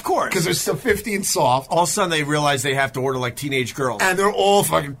wraps. Yeah, of course. Because they're still 50 and soft. All of a sudden, they realize they have to order like teenage girls. And they're all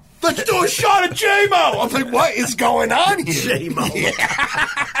fucking, let's do a shot of J-Mo. I'm like, what is going on here? J-Mo. Yeah.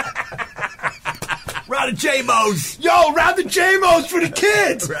 Round of J-Mo's. Yo, round the J-Mo's for the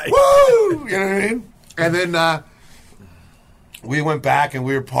kids. Right. Woo! You know what I mean? And then we went back and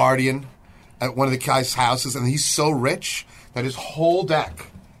we were partying at one of the guys' houses, and he's so rich that his whole deck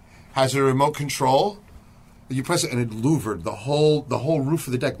has a remote control. You press it and it louvered. The whole roof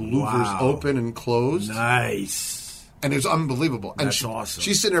of the deck louvers open and closed. Nice. And it was unbelievable. And That's awesome.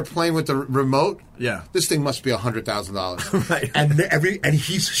 She's sitting there playing with the remote. Yeah. This thing must be $100,000. Right. And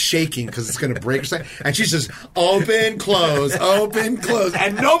he's shaking because it's going to break. And she says, open, close, open, close.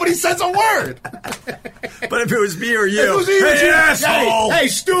 And nobody says a word. But if it was me or you, It was even hey, you. asshole! Hey,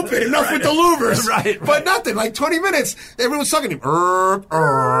 stupid, enough with the louvers. Right. But nothing, like 20 minutes, everyone's talking to him.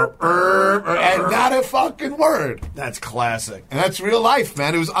 And not a fucking word. That's classic. And that's real life,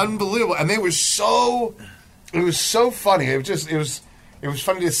 man. It was unbelievable. And they were so... It was so funny. It was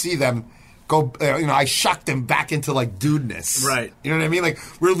funny to see them go. I shocked them back into like dudeness. Right. You know what I mean? Like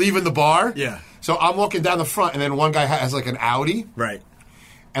we're leaving the bar. Yeah. So I'm walking down the front, and then one guy has like an Audi. Right.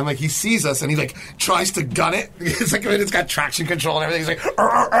 And like he sees us, and he like tries to gun it. It's like it's got traction control and everything. He's like,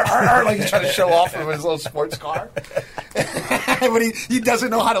 like he's trying to show off with his little sports car, but he doesn't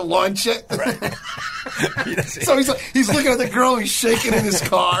know how to launch it. Right. So he's looking at the girl. He's shaking in his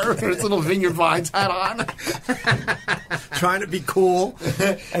car with his little Vineyard Vines hat on, trying to be cool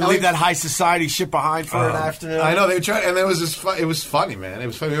and leave that high society shit behind for an afternoon. I know they were trying, and it was just it was funny, man. It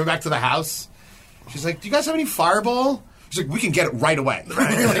was funny. We went back to the house. She's like, "Do you guys have any Fireball?" She's like, we can get it right away.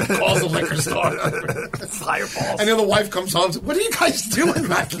 Like, calls the liquor store. Fireballs. And then the wife comes home and says, what are you guys doing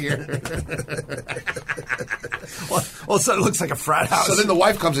back here? Well, so it looks like a frat house. So then the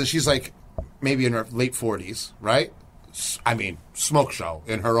wife comes in. She's like, maybe in her late 40s, right? I mean, smoke show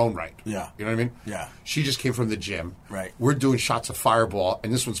in her own right. Yeah. You know what I mean? Yeah. She just came from the gym. Right. We're doing shots of Fireball,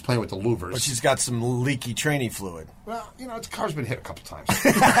 and this one's playing with the louvers. But she's got some leaky training fluid. Well, the car's been hit a couple times.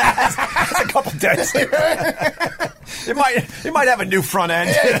 That's a couple dents. It might have a new front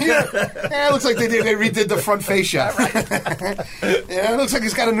end. Yeah, it looks like they redid the front fascia. Yeah, it looks like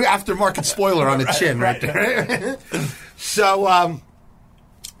it's got a new aftermarket spoiler on the chin right there. So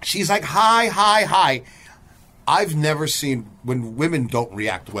she's like, hi. I've never seen when women don't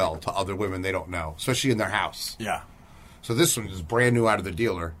react well to other women they don't know, especially in their house. Yeah. So this one is brand new out of the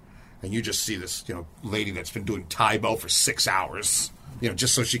dealer, and you just see this, lady that's been doing Taebo for 6 hours,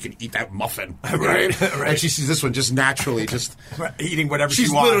 just so she can eat that muffin, right? And she sees this one just naturally, just eating whatever she's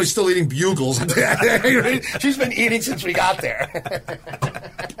she wants. literally still eating Bugles. She's been eating since we got there.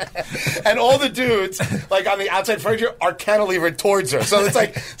 And all the dudes, like on the outside furniture, are cantilevered towards her. So it's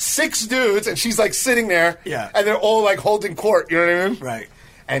like 6 dudes, and she's like sitting there, and they're all like holding court. You know what I mean? Right.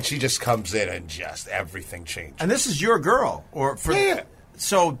 And she just comes in, and just everything changes. And this is your girl, or for yeah.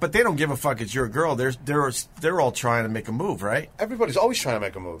 So, but they don't give a fuck. It's your girl. They're all trying to make a move, right? Everybody's always trying to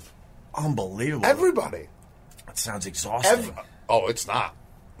make a move. Unbelievable. Everybody. That sounds exhausting. It's not.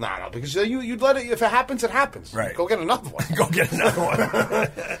 No, because you'd let it. If it happens, it happens. Right. Go get another one. Go get another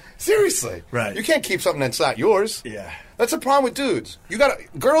one. Seriously. Right. You can't keep something that's not yours. Yeah. That's the problem with dudes.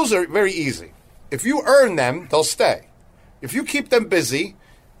 Girls are very easy. If you earn them, they'll stay. If you keep them busy,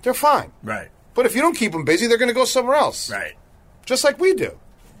 they're fine. Right. But if you don't keep them busy, they're going to go somewhere else. Right. Just like we do.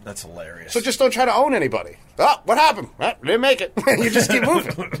 That's hilarious. So just don't try to own anybody. Oh, what happened? Didn't make it. You just keep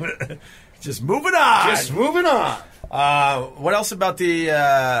moving. Just moving on. Just moving on. What else about the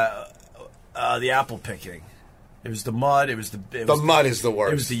apple picking? It was the mud. The mud is the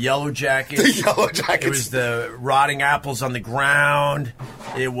worst. It was the yellow jackets. The yellow jackets. It was the rotting apples on the ground.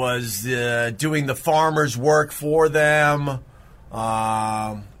 It was doing the farmers' work for them.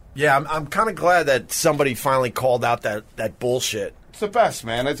 Yeah, I'm kind of glad that somebody finally called out that bullshit. It's the best,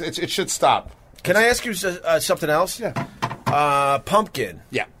 man. It should stop. Can I ask you something else? Yeah. Pumpkin.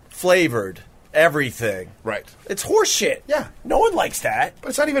 Yeah. Flavored. Everything. Right. It's horseshit. Yeah. No one likes that. But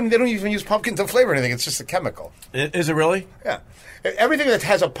it's not even, they don't even use pumpkin to flavor anything. It's just a chemical. Is it really? Yeah. Everything that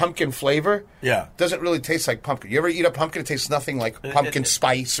has a pumpkin flavor doesn't really taste like pumpkin. You ever eat a pumpkin? It tastes nothing like pumpkin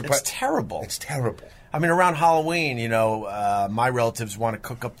spice. It's terrible. It's terrible. I mean, around Halloween, my relatives want to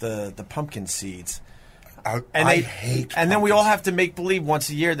cook up the pumpkin seeds. I hate and then we all have to make believe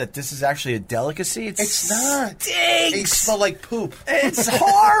once a year that this is actually a delicacy. It's not. Stinks. They smell like poop. It's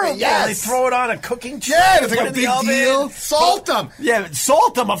horrible. Yes. They throw it on a cooking tray. Yeah, it's like put a it big in the oven. deal. Salt them. Yeah,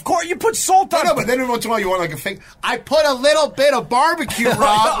 salt them. Of course, you put salt on. No, but then every once in a while you want like a thing. I put a little bit of barbecue, Rob.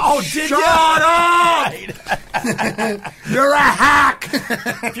 Oh, did you? Shut up! You're a hack.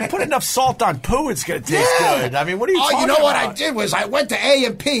 If you put enough salt on poo, it's going to taste good. I mean, what are you talking about? You know what I did was I went to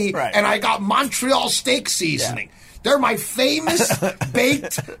A&P Right. and I got Montreal steak seasoning. Yeah. They're my famous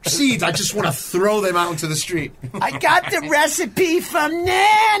baked seeds. I just want to throw them out into the street. I got the recipe from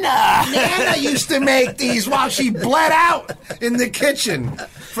Nana. Nana used to make these while she bled out in the kitchen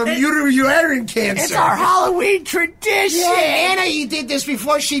from uterine cancer. It's our Halloween tradition. Yeah, Nana did this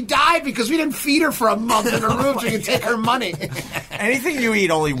before she died because we didn't feed her for a month in her room so we could take her money. Anything you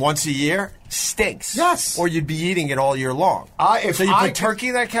eat only once a year stinks. Yes. Or you'd be eating it all year long. So you put turkey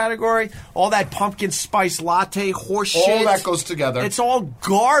in that category, all that pumpkin spice latte horse shit. All that goes together. It's all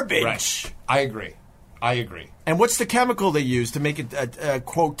garbage. Right. I agree. And what's the chemical they use to make it,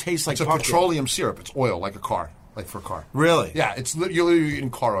 quote, taste like It's a pumpkin? petroleum syrup. It's oil, like a car. Like for a car. Really? Yeah, you're literally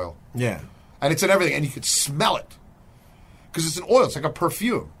eating car oil. Yeah. And it's in everything, and you can smell it. Because it's an oil. It's like a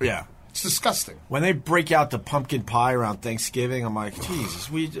perfume. Yeah. It's disgusting. When they break out the pumpkin pie around Thanksgiving, I'm like, Jesus,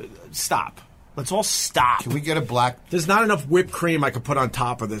 stop. Let's all stop. Can we get a black... There's not enough whipped cream I could put on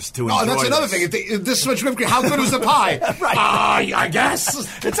top of this to enjoy. Oh, that's another thing. If this much whipped cream, how good was the pie? Right. I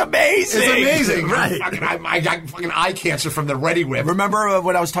guess. It's amazing. It's amazing. Right. I got fucking eye cancer from the Ready Whip. Remember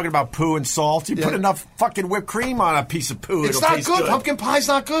when I was talking about poo and salt? You put enough fucking whipped cream on a piece of poo. It's it'll not taste good. Pumpkin pie's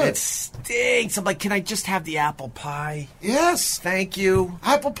not good. It stinks. I'm like, can I just have the apple pie? Yes. Thank you.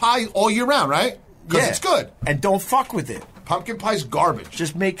 Apple pie all year round, right? Because it's good. And don't fuck with it. Pumpkin pie's garbage.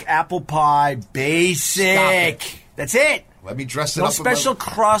 Just make apple pie basic. That's it. Let me dress it No up. special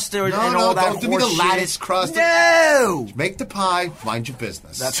crust and all that. Don't give me the lattice crust. No. Make the pie. Mind your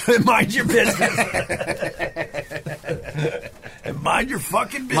business. That's what. Mind your business. And mind your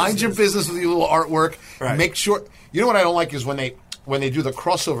fucking business. Mind your business with your little artwork. Right. Make sure. You know what I don't like is when they do the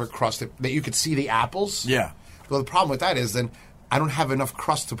crossover crust that you could see the apples. Yeah. Well, the problem with that is then I don't have enough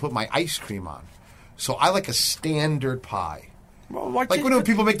crust to put my ice cream on. So I like a standard pie. Well, why Like can't when you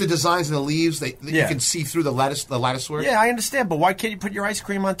people make the designs and the leaves, you can see through the lattice work. Yeah, I understand, but why can't you put your ice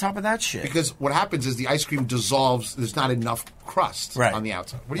cream on top of that shit? Because what happens is the ice cream dissolves. There's not enough crust on the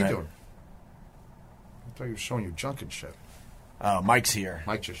outside. What are you doing? I thought you were showing your junk and shit. Oh, Mike's here.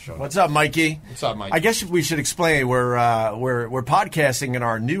 Mike just showed What's up, Mikey? What's up, Mike? I guess we should explain we're podcasting in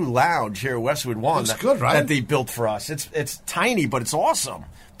our new lounge here at Westwood One. Looks good, right? That they built for us. It's tiny, but it's awesome.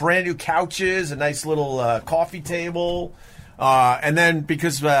 Brand new couches, a nice little coffee table, and then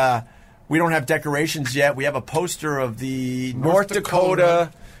because we don't have decorations yet, we have a poster of the North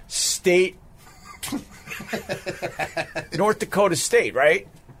Dakota State. North Dakota State, right?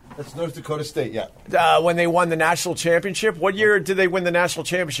 That's North Dakota State, yeah. When they won the national championship. What year did they win the national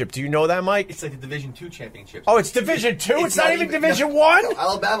championship? Do you know that, Mike? It's like the Division II championship. Oh, it's Division II? It's not even Division I? No,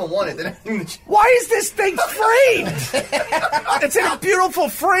 Alabama won it. Why is this thing framed? It's in a beautiful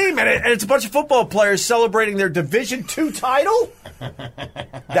frame, and it's a bunch of football players celebrating their Division II title?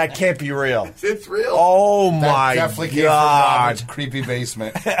 That can't be real. It's real. Oh, That my definitely came from God. Robert's creepy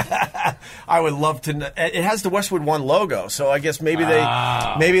basement. I would love to know. It has the Westwood One logo, so I guess maybe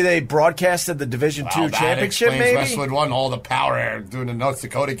they broadcasted the Division II championship, that explains maybe? Westwood won all the power doing the North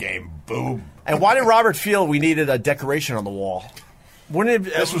Dakota game. Boom. And why did Robert feel we needed a decoration on the wall?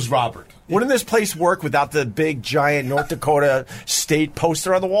 This was Robert. Wouldn't this place work without the big, giant North Dakota State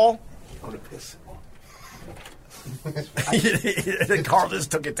poster on the wall? I'm going to piss. Carl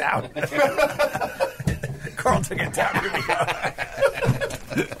just took it down. Carl took it down. Here we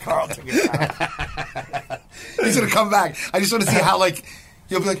go. Carl took it down. He's going to come back. I just want to see how,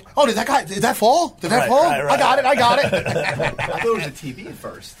 you'll be like, oh, did that fall? Did that fall? Right. I got it. I thought it was a TV at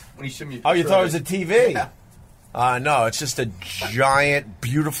first when he showed me. Oh, you thought it was a TV? Yeah. No, it's just a giant,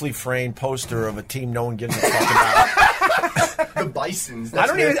 beautifully framed poster of a team no one gives a fuck about. The Bisons. I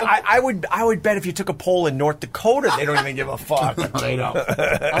don't even. I would bet if you took a poll in North Dakota, they don't even give a fuck. They don't.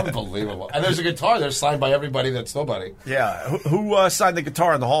 Unbelievable. And there's a guitar there signed by everybody that's nobody. Yeah, who signed the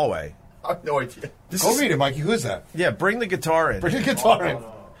guitar in the hallway? I have no idea. Go read it, Mikey. Who is that? Yeah, bring the guitar in. Bring the guitar in.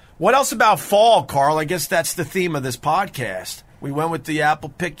 What else about fall, Carl? I guess that's the theme of this podcast. We went with the apple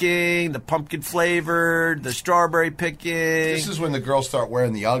picking, the pumpkin flavored, the strawberry picking. This is when the girls start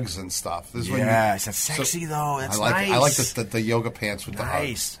wearing the Uggs and stuff. This is when Yes, that's sexy though. That's nice. I like the yoga pants with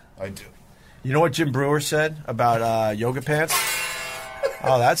Nice. the Uggs. I do. You know what Jim Brewer said about yoga pants?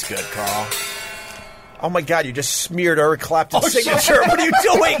 Oh, that's good, Carl. Oh my God! You just smeared Eric Clapton's signature. What are you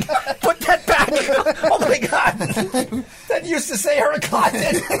doing? Put that back! Oh my God! That used to say Eric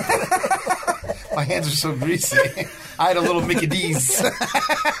Clapton. My hands are so greasy. I had a little Mickey D's.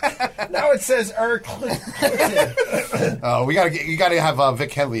 Now it says Eric Clapton. Oh, you gotta have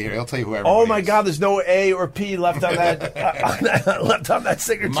Vic Henley here. He'll tell you who everybody Oh my is. God! There's no A or P left on that. Left on that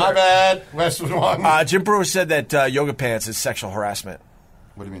signature. My bad. Westwood One. Jim Brewer said that yoga pants is sexual harassment.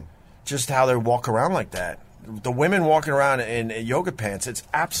 What do you mean? Just how they walk around like that. The women walking around in yoga pants, it's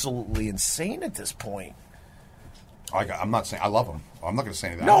absolutely insane at this point. I'm not saying I love them. I'm not going to say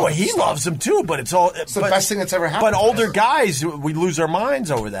anything. No, he loves them too, but it's all. It's the best thing that's ever happened. But older guys, we lose our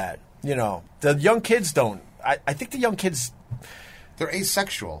minds over that. You know, the young kids don't. I think the young kids. They're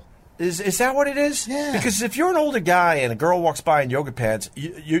asexual. Is that what it is? Yeah. Because if you're an older guy and a girl walks by in yoga pants,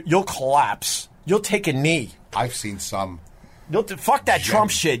 you'll collapse. You'll take a knee. I've seen some. Fuck that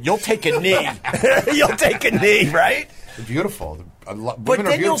Trump shit. You'll take a knee. You'll take a knee, right? They're beautiful. But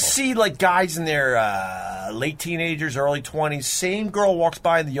then you'll see like guys in their late teenagers, early 20s. Same girl walks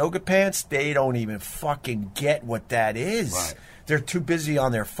by in the yoga pants. They don't even fucking get what that is. Right. They're too busy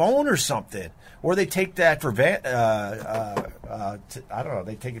on their phone or something. Or they take that for I don't know.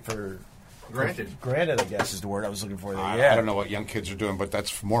 They take it for Granted. Granted, I guess is the word I was looking for. There. I don't know what young kids are doing, but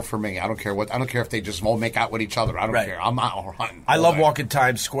that's more for me. I don't care if they just all make out with each other. I don't care. I'm out hunting. I love walking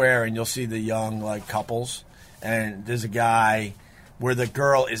Times Square, and you'll see the young like couples, and there's a guy where the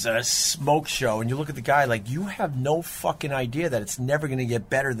girl is at a smoke show, and you look at the guy like, you have no fucking idea that it's never going to get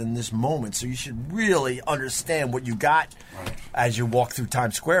better than this moment, so you should really understand what you got as you walk through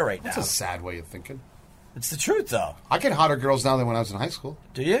Times Square right now. That's a sad way of thinking. It's the truth, though. I get hotter girls now than when I was in high school.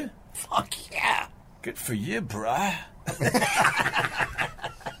 Do you? Fuck yeah. Good for you, bruh.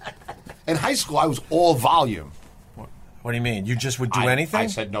 In high school, I was all volume. What do you mean? You just would do anything? I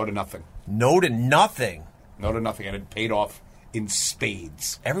said no to nothing. No to nothing. No to nothing, and it paid off in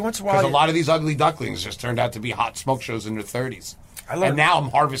spades. Every once in a while, Because a lot of these ugly ducklings just turned out to be hot smoke shows in their 30s. And now I'm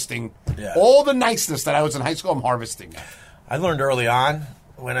harvesting all the niceness that I was in high school. I'm harvesting now. I learned early on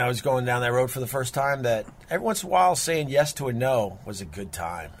when I was going down that road for the first time that every once in a while saying yes to a no was a good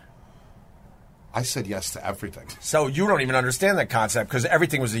time. I said yes to everything. So you don't even understand that concept because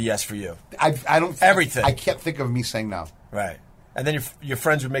everything was a yes for you. I don't. Everything. I can't think of me saying no. Right. And then your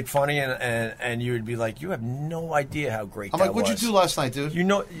friends would make fun of you, and you would be like, "You have no idea how great." I'm that like, "What'd was. you do last night, dude?" You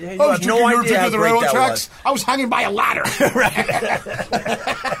know, I have no idea how the great railroad that tracks. was. I was hanging by a ladder.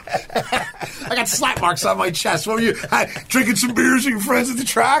 I got slap marks on my chest. What were you drinking some beers with your friends at the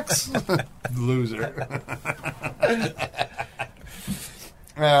tracks? Loser.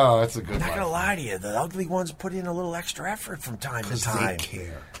 Oh, that's a good one. I'm not gonna lie to you. The ugly ones put in a little extra effort from time to time. They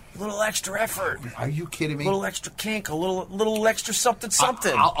care. A little extra effort. Are you kidding me? A little extra kink. A little extra something.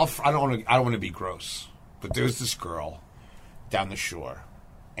 I don't want to be gross, but there's this girl down the shore,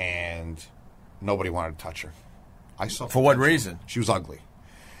 and nobody wanted to touch her. I saw. For what reason? She was ugly.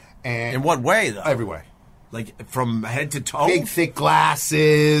 And in what way, though? Every way. Like from head to toe. Big, thick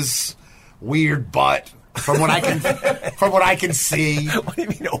glasses, weird butt. From what I can see. What do you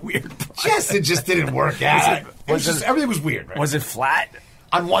mean a weird butt? It just didn't work out. Everything was weird. Right? Was it flat?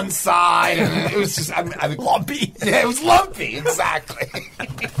 On one side, and it was just lumpy. Yeah, it was lumpy. Exactly.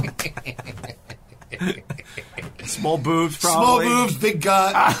 Small boobs, probably. Small boobs, big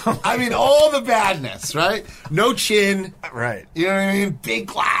gut. I mean, all the badness, right? No chin. Right. You know what I mean? Big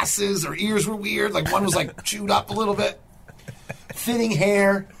glasses. Her ears were weird. Like one was like chewed up a little bit. Thinning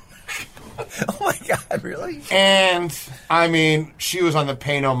hair. Oh my God, really? And I mean, she was on the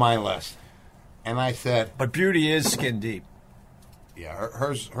pay no mind list. And I said, but beauty is skin deep. Yeah,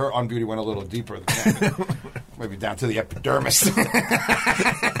 her on beauty went a little deeper than that. Maybe down to the epidermis.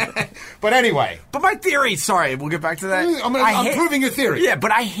 But anyway. But my theory, sorry, we'll get back to that. I'm proving your theory. Yeah,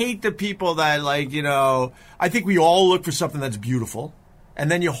 but I hate the people that, like, you know, I think we all look for something that's beautiful.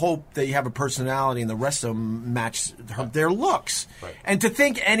 And then you hope that you have a personality and the rest of them match their looks. Right. And to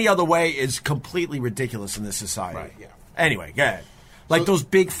think any other way is completely ridiculous in this society. Right, yeah. Anyway, go ahead. Like those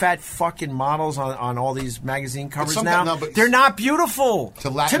big fat fucking models on all these magazine covers now, they're not beautiful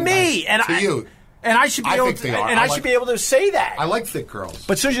to me. And you. And I should be able to, and I should be able to say that. I like thick girls.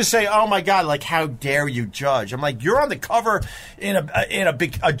 But as soon as you say, "Oh my God," like how dare you judge? I'm like, you're on the cover in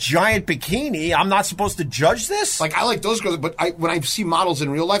a giant bikini. I'm not supposed to judge this. Like I like those girls, but when I see models in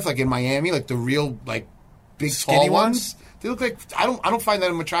real life, like in Miami, like the real like big skinny tall ones, they look like I don't find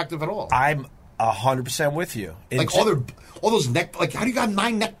them attractive at all. I'm 100% with you. Like all those neck, like how do you got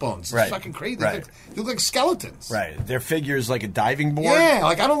 9 neck bones? It's right. fucking crazy. Right. They look like skeletons. Right. Their figure is like a diving board. Yeah,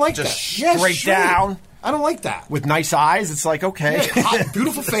 like I don't like just that. Straight down. I don't like that. With nice eyes, it's like, okay. Yeah, hot,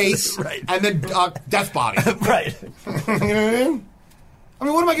 beautiful face. Right. And then death body. Right. You know what I mean? I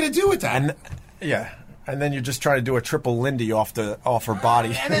mean, what am I going to do with that? And then you're just trying to do a triple Lindy off her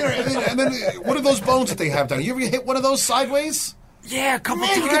body. And then what are those bones that they have down? You ever hit one of those sideways? Yeah, a couple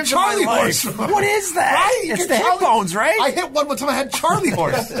times. You get Charlie horse. What is that? Right? It's the hip bones, right? I hit one time. I had Charlie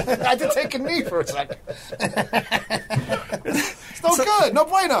horse. I had to take a knee for a second. It's no good. No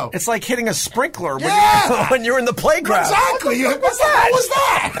bueno. It's like hitting a sprinkler when you're in the playground. Exactly. What was that?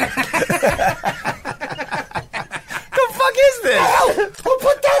 The fuck is this? Hell, who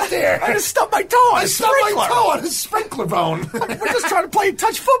put that there? I just stubbed my toe on I a stubbed sprinkler. my toe on a sprinkler bone. We're just trying to play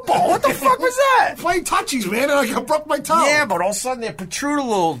touch football. What the fuck was that? Playing touchies, man, and I broke my toe. Yeah, but all of a sudden they protrude a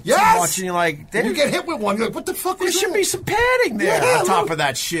little too much, and you're like... Then you get hit with one, you're like, what the fuck was that? There should be some padding there on top of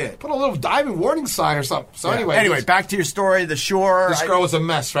that shit. Put a little diving warning sign or something. So anyway, back to your story, the shore. This girl was a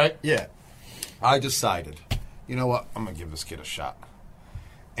mess, right? Yeah. I decided, you know what? I'm going to give this kid a shot.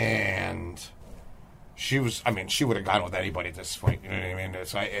 And she was, I mean, she would have gone with anybody at this point. You know what I mean?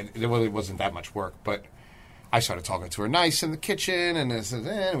 So it really wasn't that much work. But I started talking to her nice in the kitchen,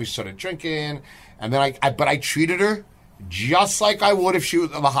 and we started drinking. And then I treated her just like I would if she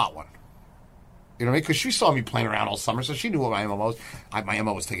was the hot one. You know what I mean? Because she saw me playing around all summer, so she knew what my MO was. My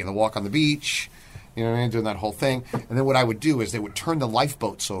MO was taking the walk on the beach, you know what I mean, doing that whole thing. And then what I would do is they would turn the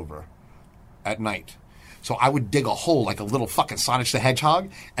lifeboats over at night. So I would dig a hole like a little fucking Sonic the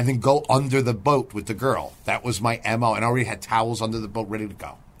Hedgehog and then go under the boat with the girl. That was my MO. And I already had towels under the boat ready to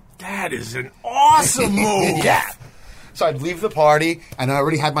go. That is an awesome move. Yeah. So I'd leave the party, and I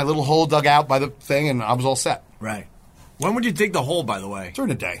already had my little hole dug out by the thing, and I was all set. Right. When would you dig the hole, by the way? During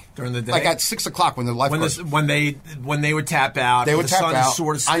the day. During the day? Like at 6 o'clock when the lifeguards... When they would tap out. They would tap sun out.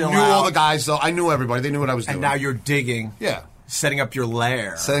 Sort of I still knew out, all the guys, though. I knew everybody. They knew what I was doing. and now you're digging. Yeah. Setting up your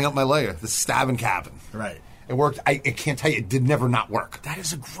lair. Setting up my lair. The stabbing cabin. Right. It worked. I can't tell you. It did never not work. That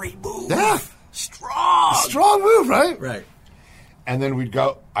is a great move. Yeah. Strong. Strong move, right? Right. And then we'd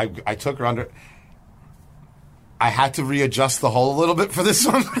go... I took her under... I had to readjust the hole a little bit for this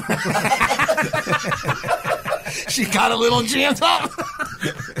one. She got a little jammed up.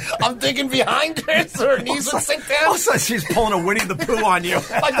 I'm thinking behind her so her knees would sink down. Also, she's pulling a Winnie the Pooh on you.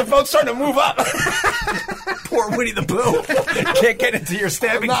 Like the boat's starting to move up. Poor Winnie the Pooh. Can't get into your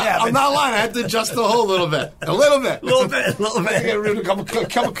stabbing cabin. I'm not lying. I had to adjust the hole a little bit. A little bit. A little bit. I got rid of a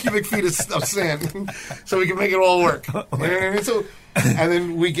couple cubic feet of sand so we can make it all work. And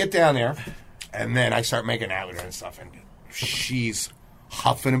then we get down there, and then I start making out with her and stuff, and she's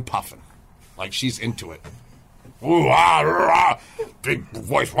huffing and puffing. Like she's into it. Ooh, ah, rah, big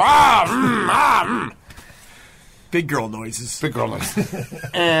voice. Big girl noises. Big girl noises.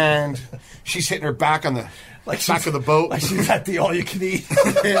 And she's hitting her back on the back of the boat. Like she's at the all-you-can-eat.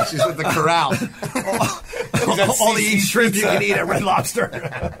 Yeah, she's at the corral. all the shrimp you can eat at Red Lobster.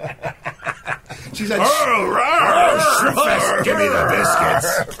 She's at give me the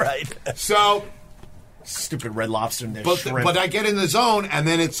biscuits. Right. So, stupid Red Lobster and their shrimp. but I get in the zone, and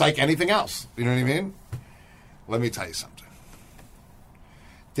then it's like anything else. You know what I mean? Let me tell you something.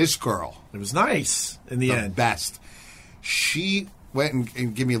 This girl, it was nice in the end. Best. She went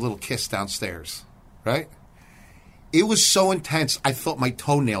and gave me a little kiss downstairs, right? It was so intense, I thought my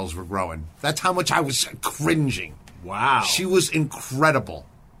toenails were growing. That's how much I was cringing. Wow. She was incredible.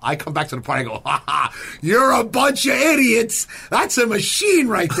 I come back to the party and go, ha ha, you're a bunch of idiots. That's a machine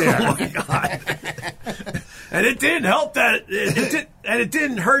right there. Oh, my God. And it didn't help that, it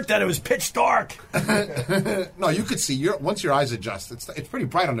didn't hurt that it was pitch dark. No, you could see, once your eyes adjust, it's pretty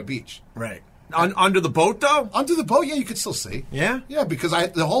bright on the beach. Right. Under the boat, though? Under the boat, yeah, you could still see. Yeah? Yeah, because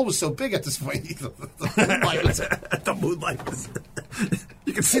the hole was so big at this point. The moonlight was...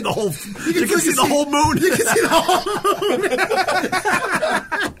 You can see the whole... You can see the whole moon. You can see the whole moon.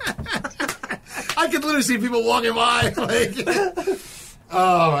 I could literally see people walking by. Like,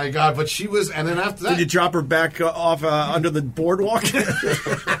 oh, my God. But she was... And then after that... Did you drop her back off under the boardwalk?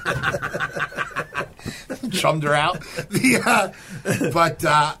 Chummed her out.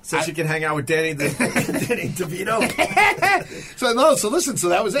 So she can hang out with Danny DeVito? So listen, so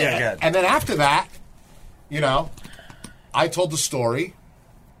that was it. Yeah, good. And then after that, I told the story,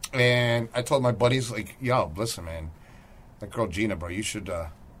 and I told my buddies, like, yo, listen, man, that girl Gina, bro, you should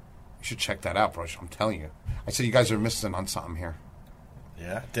check that out, bro. I'm telling you. I said, you guys are missing on something here.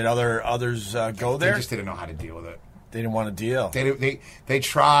 Yeah. Did others go there? They just didn't know how to deal with it. They didn't want to deal. They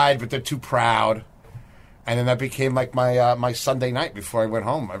tried, but they're too proud. And then that became like my Sunday night before I went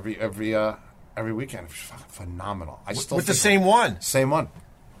home every weekend. It was fucking phenomenal. I still with the same one. Same one.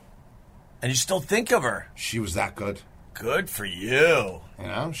 And you still think of her. She was that good. Good for you.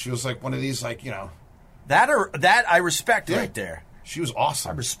 She was like one of these, like, that I respect right there. She was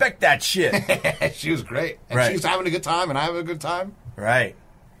awesome. I respect that shit. She was great. And right. She was having a good time, and I having a good time. Right.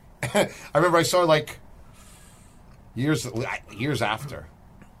 I remember I saw her like years after,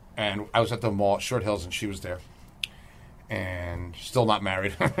 and I was at the mall at Short Hills, and she was there, and still not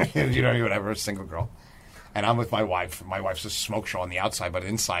married, whatever, a single girl. And I'm with my wife. My wife's a smoke show on the outside, but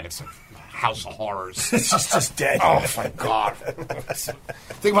inside it's a house of horrors. She's just dead. Oh, my God.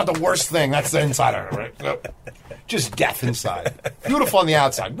 Think about the worst thing. That's the inside of it, right? Just death inside. Beautiful on the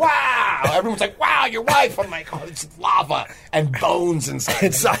outside. Wow. Everyone's like, wow, your wife. I'm like, oh, it's lava and bones inside.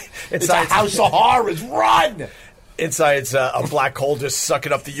 It's a house of horrors. Run. Inside, it's a black hole just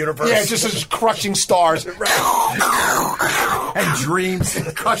sucking up the universe. Yeah, it's just crushing stars. And dreams.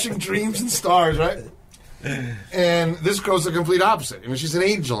 Crushing dreams and stars, right? And this girl's the complete opposite. She's an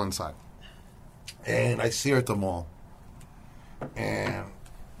angel inside. And I see her at the mall. And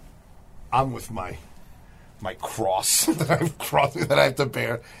I'm with my my cross that I have to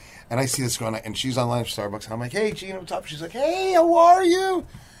bear. And I see this girl, and she's online at Starbucks. And I'm like, hey, Gina, what's up? She's like, hey, how are you?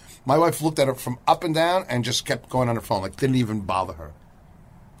 My wife looked at her from up and down and just kept going on her phone, like didn't even bother her.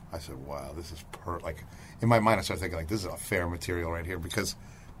 I said, wow, this is like, in my mind, I started thinking, like, this is a fair material right here because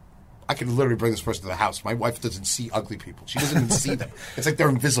I could literally bring this person to the house. My wife doesn't see ugly people. She doesn't even see them. It's like they're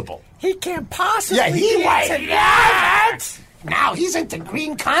invisible. He can't possibly. Yeah, he get might to that. Now he's into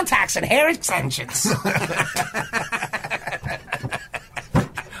green contacts and hair extensions.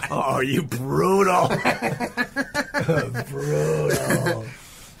 Oh, you brutal. Brutal.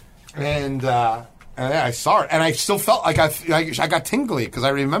 And I saw it, and I still felt like I got tingly because I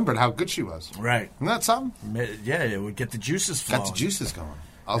remembered how good she was. Right. Isn't that something? Yeah, it would get the juices flowing. Got the juices going.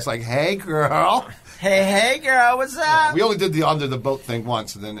 I was like, hey, girl. Hey, girl, what's up? We only did the under the boat thing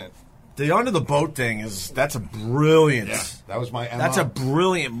once, and then it. The under the boat thing that's a brilliant. Yeah, that was my MO. That's a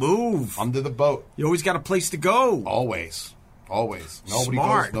brilliant move. Under the boat. You always got a place to go. Always.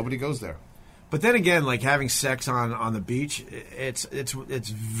 Smart. Nobody goes there. But then again, like having sex on the beach, it's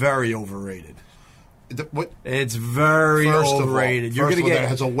very overrated. What? It's very overrated. You're gonna get. It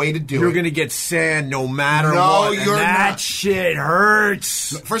has a way to do You're it. going to get sand no matter No, what. you're and that not. shit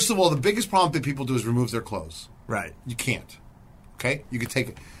hurts. First of all, the biggest problem that people do is remove their clothes. Right. You can't. Okay? You could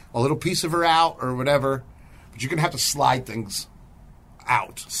take a little piece of her out or whatever, but you're going to have to slide things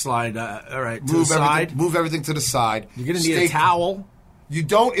out. Slide, all right, to the side. Move everything to the side. You're going to need a towel. You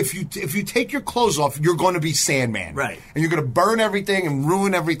don't. If you take your clothes off, you're going to be Sandman. Right. And you're going to burn everything and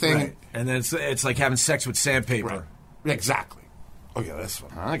ruin everything. Right. And then it's like having sex with sandpaper. Right. Exactly. Oh, yeah, this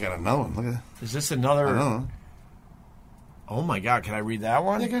one. I got another one. Look at that. Is this another? I don't know. Oh, my God. Can I read that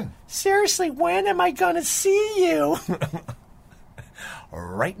one? Yeah, go ahead. Seriously, when am I going to see you?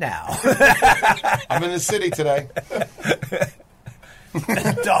 Right now. I'm in the city today.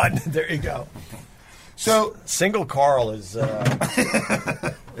 Done. There you go. So Single Carl is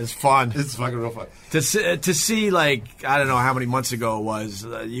fun. it's fucking real fun. To see, like, I don't know how many months ago it was,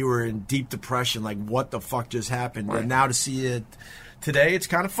 you were in deep depression, like, what the fuck just happened? Right. And now to see it today, it's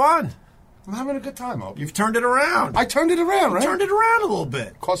kind of fun. I'm having a good time, Hope. You've turned it around. I turned it around, right? Turned it around a little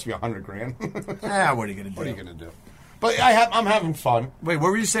bit. Cost me $100,000. What are you going to do? What are you going to do? But I'm having fun. Wait, what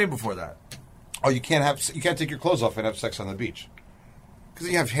were you saying before that? Oh, you can't take your clothes off and have sex on the beach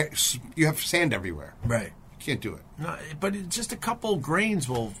because you have sand everywhere. Right. You can't do it. No, but just a couple grains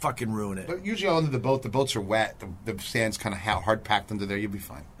will fucking ruin it. But usually under the boats are wet. The sand's kind of hard packed under there. You'll be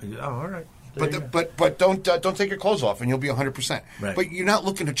fine. Oh, all right. But don't take your clothes off and you'll be 100%. Right. But you're not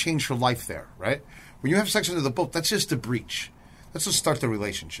looking to change your life there, right? When you have sex under the boat, that's just a breach. Let's just start the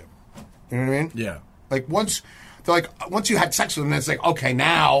relationship. You know what I mean? Yeah. Like once you had sex with them, it's like, okay,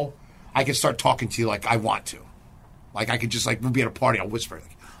 now I can start talking to you like I want to. Like I could just like we'll be at a party, I'll whisper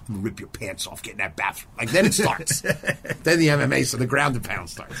like, I'm gonna rip your pants off, get in that bathroom. Like then it starts. Then the MMA, so the ground and pound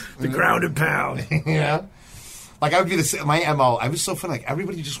starts. The ground and pound. You know? Like I would be my MO. I was so fun. Like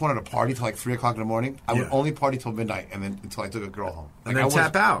everybody just wanted to party till like 3:00 in the morning. I would only party till midnight, and then until I took a girl home. Like, And then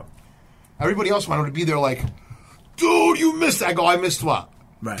tap out. Everybody else wanted to be there. Like, dude, you missed. I go, I missed what?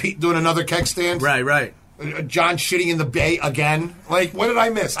 Right. Pete doing another keg stand. Right. John shitting in the bay again. Like, what did I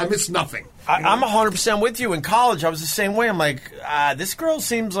miss? I missed nothing. I'm 100% with you. In college, I was the same way. I'm like, this girl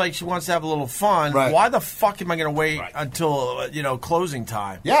seems like she wants to have a little fun. Right. Why the fuck am I going to wait until closing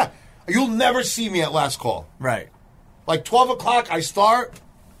time? Yeah, you'll never see me at last call. Right. Like 12 o'clock, I start.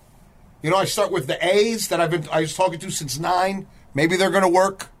 I start with the A's that I was talking to since 9. Maybe they're going to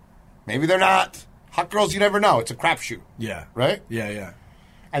work. Maybe they're not. Hot girls, you never know. It's a crapshoot. Yeah. Right? Yeah.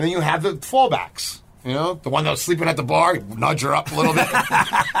 And then you have the fallbacks. The one that was sleeping at the bar, you nudge her up a little bit.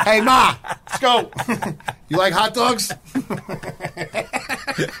 Hey, Ma, let's go. You like hot dogs?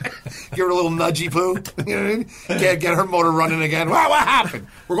 Give her a little nudgy poo. You know what I mean? Get her motor running again. Wow, what happened?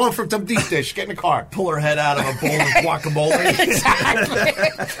 We're going for some deep dish. Get in the car. Pull her head out of a bowl of guacamole. Exactly.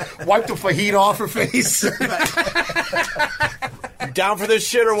 Wipe the fajita off her face. You down for this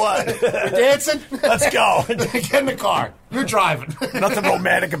shit or what? We're dancing? Let's go. Get in the car. You're driving. Nothing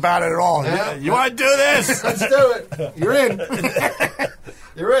romantic about it at all. Yeah. You want to do this? Let's do it. You're in.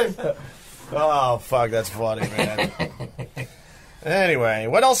 You're in. Oh, fuck, that's funny, man. Anyway,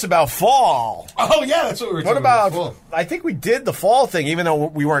 what else about fall? Oh, yeah, that's what we were talking about. What about, I think we did the fall thing, even though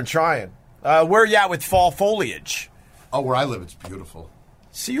we weren't trying. Where are you at with fall foliage? Oh, where I live, it's beautiful.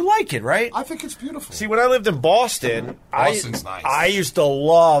 See, you like it, right? I think it's beautiful. See, when I lived in Boston, Boston's nice. I used to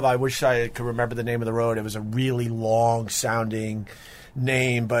love, I wish I could remember the name of the road. It was a really long-sounding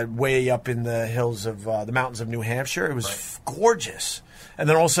name, but way up in the hills of the mountains of New Hampshire. It was gorgeous. And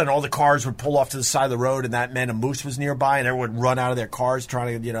then all of a sudden, all the cars would pull off to the side of the road, and that meant a moose was nearby, and everyone would run out of their cars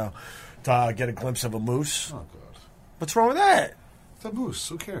trying to, to get a glimpse of a moose. Oh, God. What's wrong with that? It's a moose.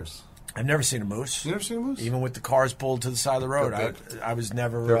 Who cares? I've never seen a moose. You never seen a moose? Even with the cars pulled to the side of the road, They're I was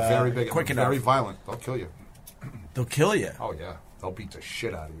never They're very big. quick and enough. very violent. They'll kill you. They'll kill you. Oh, yeah. They'll beat the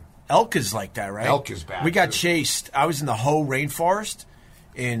shit out of you. Elk is like that, right? Elk is bad, We got too. chased. I was in the Hoh Rainforest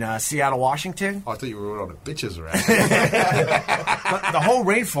in Seattle, Washington. Oh, I thought you were on the bitches around. The Hoh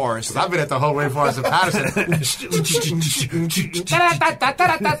Rainforest. I've been at the whole rainforest in Patterson.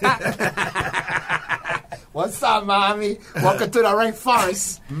 What's up, mommy? Welcome to the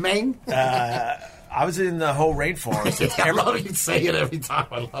rainforest, man. I was in the Hoh Rainforest. It's I love you say it every time.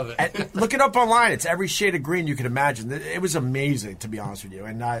 I love it. And look it up online. It's every shade of green you can imagine. It was amazing, to be honest with you.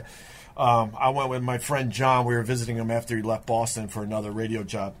 And I went with my friend John. We were visiting him after he left Boston for another radio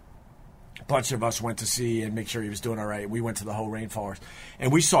job. A bunch of us went to see and make sure he was doing all right. We went to the Hoh Rainforest,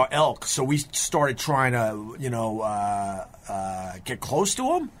 and we saw elk. So we started trying to, get close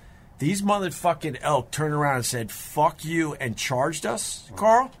to him. These motherfucking elk turned around and said, "Fuck you," and charged us.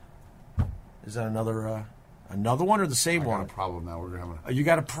 Carl, is that another one or the same I got one? a problem now. We're having You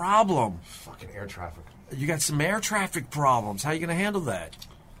got a problem. fucking air traffic. You got some air traffic problems. How are you going to handle that?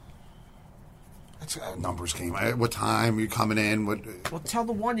 It's a numbers game. What time are you coming in? What? Well, tell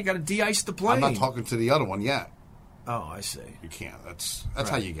the one you got to de-ice the plane. I'm not talking to the other one yet. Oh, I see. You can't. That's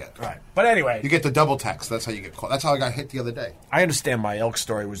how you get. Right. But anyway, You get the double text. That's how you get caught. That's how I got hit the other day. I understand my elk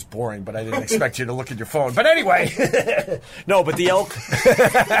story was boring, but I didn't expect you to look at your phone. But anyway, no, but the elk.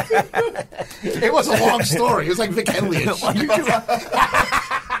 It was a long story. It was like Vic Henley.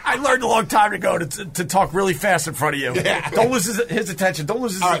 I learned a long time ago to talk really fast in front of you. Yeah. Don't lose his attention. Don't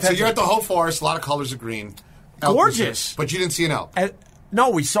lose his All right, attention. so you're at the whole forest. A lot of colors of green. Elk was Gorgeous. there, but you didn't see an elk. No,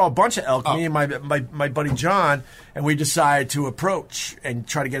 we saw a bunch of elk, Oh. me and my buddy John, and we decided to approach and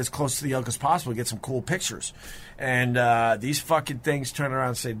try to get as close to the elk as possible, get some cool pictures. And these fucking things turned around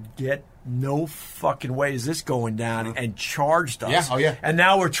and said, "Get no fucking way is this going down," and charged us. Yeah, oh, yeah. And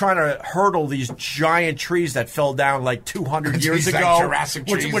now we're trying to hurdle these giant trees that fell down like 200 years These, like, ago, Jurassic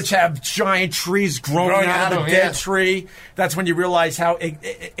trees. which have giant trees growing out of a dead tree. That's when you realize how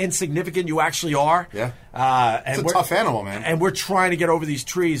insignificant you actually are. Yeah. And It's a we're- tough animal, man. And we're trying to get over these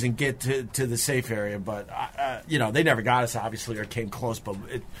trees and get to the safe area, but they never got us, obviously, or came close. But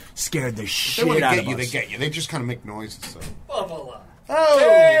it scared the They shit want to out get of you. us. They get you. They just kind of make noises. So.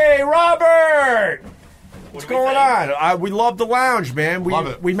 Hey, Robert! What's do we going think? on? We love the lounge, man. Love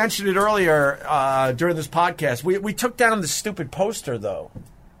it. We mentioned it earlier during this podcast. We took down the stupid poster, though.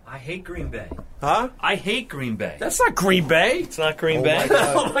 I hate Green Bay. Huh? I hate Green Bay. That's not Green Bay. It's not Green Bay.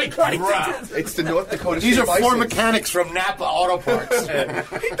 Oh my God! It's the North Dakota These State are four Bison. mechanics from Napa Auto Parts. He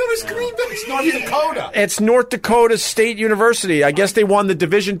thought it was Green Bay. It's North Dakota. It's North Dakota State University. I guess they won the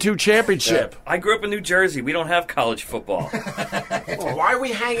Division II championship. I grew up in New Jersey. We don't have college football. Why are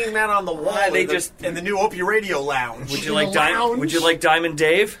we hanging that on the wall? They in the- just- in the new Opie Radio Lounge. Would you like Lounge. Would you like Diamond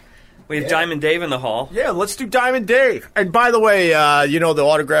Dave? We have Diamond Dave in the hall. Yeah, let's do Diamond Dave. And by the way, the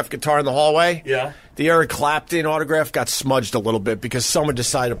autographed guitar in the hallway? Yeah. The Eric Clapton autograph got smudged a little bit because someone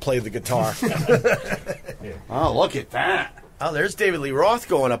decided to play the guitar. Oh, look at that. Oh, there's David Lee Roth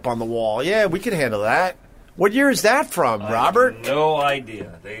going up on the wall. Yeah, we can handle that. What year is that from, Robert? No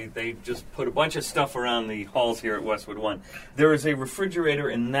idea. They just put a bunch of stuff around the halls here at Westwood One. There is a refrigerator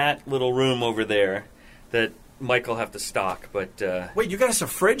in that little room over there that Mike will have to stock, but Wait, you got us a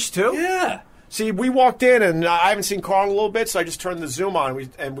fridge too? yeah. See, we walked in and I haven't seen Carl in a little bit, so I just turned the Zoom on.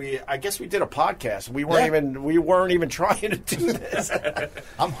 We I guess we did a podcast. We weren't even trying to do this.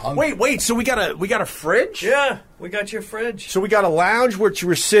 I'm hungry. Wait. So we got a fridge? Yeah, we got your fridge. So we got a lounge which you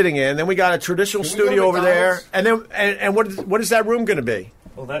were sitting in. Then we got a traditional Can we go studio to over there. McDonald's? And then what is that room going to be?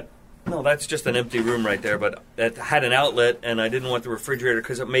 Well, that's just an empty room right there, but it had an outlet, and I didn't want the refrigerator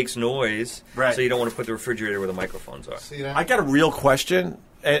because it makes noise. Right. So you don't want to put the refrigerator where the microphones are. See that? I got a real question,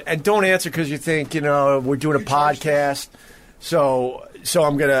 and don't answer because you think we're doing a podcast. So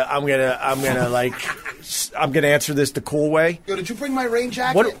I'm gonna answer this the cool way. Yo, did you bring my rain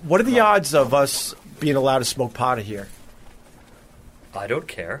jacket? What are the odds of us being allowed to smoke pot here? I don't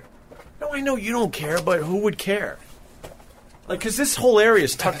care. No, I know you don't care, but who would care? Because this whole area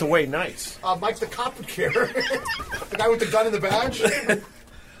is tucked away nice. Mike the cop would care. The guy with the gun and the badge.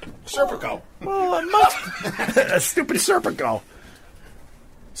 Serpico. Well, I must. A stupid Serpico.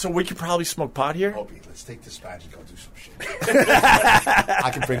 So we could probably smoke pot here? Opie, let's take this badge and go do some shit.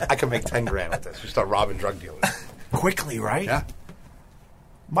 I can make 10 grand with this. We start robbing drug dealers. Quickly, right? Yeah.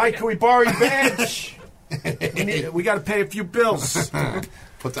 Mike, can we borrow your badge? we got to pay a few bills.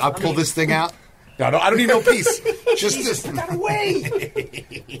 I'll pull this thing out. No, I don't need no piece. Just this. Got away.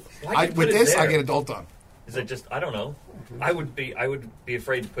 With this, I get adult on. Is it just, I don't know. I would be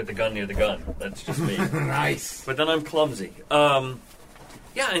afraid to put the gun near the gun. That's just me. Nice. But then I'm clumsy.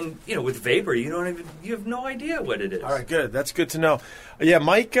 Yeah, and with vapor, you have no idea what it is. All right, good. That's good to know. Yeah,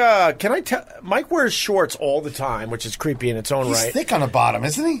 Mike. Mike wears shorts all the time, which is creepy in its own He's right. thick on the bottom,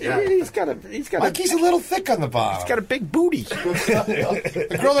 isn't he? Yeah, he's got Mikey's a little thick on the bottom. He's got a big booty.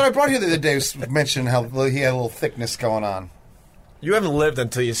 The girl that I brought here the other day mentioned how he had a little thickness going on. You haven't lived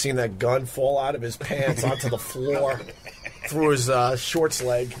until you've seen that gun fall out of his pants onto the floor through his shorts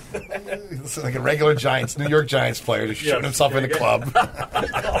leg. It's like a regular New York Giants player just shooting himself in the club.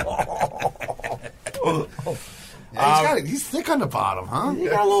 He's thick on the bottom, huh? You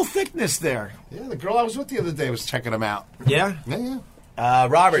got a little thickness there. Yeah, the girl I was with the other day was checking him out. Yeah? Yeah.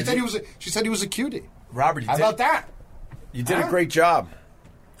 Robert. She said he was a cutie. Robert, How about that? You did a great job.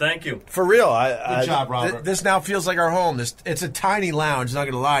 Thank you. For real. Good job, Robert. This now feels like our home. It's a tiny lounge, not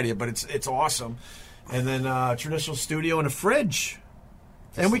going to lie to you, but it's awesome. And then traditional studio and a fridge.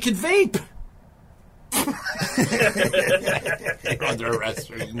 And we can vape. You're under arrest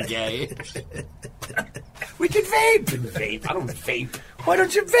for being gay. We can vape. Vape? I don't vape. Why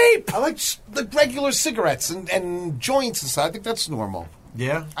don't you vape? I like the regular cigarettes and joints and stuff. I think that's normal.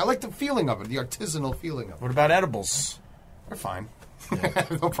 Yeah? I like the feeling of it, the artisanal feeling of it. What about edibles? They're fine.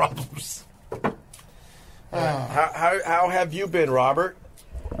 No problems. How have you been, Robert?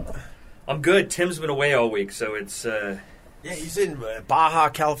 I'm good. Tim's been away all week, so it's... Yeah, he's in Baja,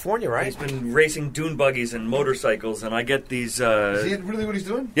 California, right? He's been racing dune buggies and motorcycles, and I get these... Is he really what he's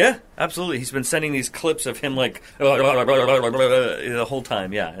doing? Yeah, absolutely. He's been sending these clips of him like the whole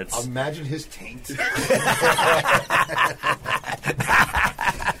time. Yeah, it's Imagine his taint.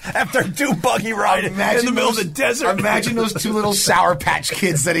 After a dune buggy ride in the middle of the desert. Imagine those two little Sour Patch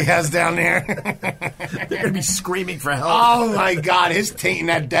Kids that he has down there. They're going to be screaming for help. Oh my God, his taint,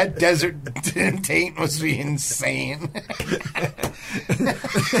 that desert taint must be insane.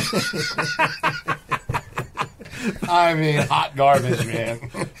 I mean, hot garbage,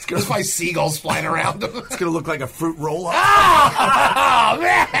 man. There's probably seagulls flying around him. It's going to look like a fruit roll-up. Oh,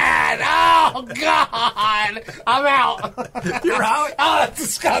 man! Oh, God! I'm out. You're out? Oh, that's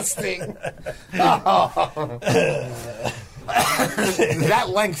disgusting. Oh. That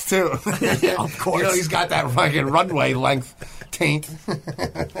length, too. Yeah, of course. He's got that fucking runway length taint.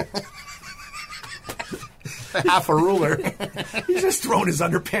 Half a ruler. He's just throwing his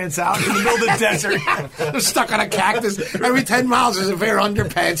underpants out in the middle of the desert. They're stuck on a cactus. Every 10 miles there's a pair of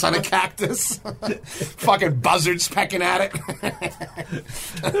underpants on a cactus. Fucking buzzards pecking at it.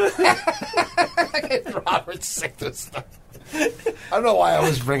 Robert's sick to stuff. I don't know why I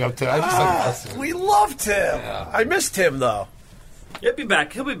always bring up Tim. I just like Buster. We loved him. Yeah. I missed him, though. He'll be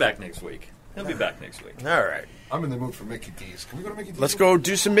back next week. All right. I'm in the mood for Mickey D's. Can we go to Mickey D's? Let's go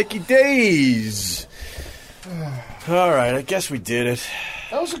do some Mickey Days. All right, I guess we did it.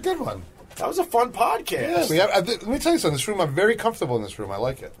 That was a good one. That was a fun podcast. Yeah, let me tell you something. This room, I'm very comfortable in this room. I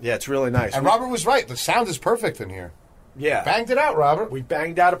like it. Yeah, it's really nice. And Robert was right. The sound is perfect in here. Yeah. Banged it out, Robert. We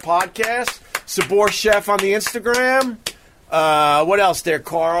banged out a podcast. Sabor Chef on the Instagram. What else there,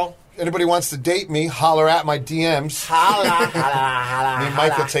 Carl? Anybody wants to date me, holler at my DMs. Holla. Me and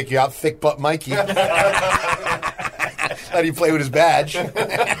Mike will take you out. Thick butt Mikey. Let you play with his badge.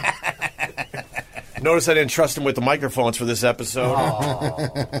 Notice I didn't trust him with the microphones for this episode.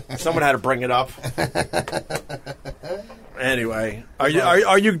 Someone had to bring it up. Anyway,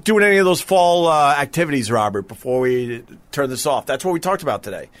 are you doing any of those fall activities, Robert, before we turn this off? That's what we talked about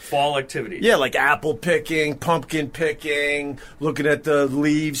today. Fall activities. Yeah, like apple picking, pumpkin picking, looking at the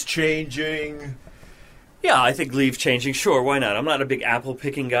leaves changing. Yeah, I think leaf changing. Sure, why not? I'm not a big apple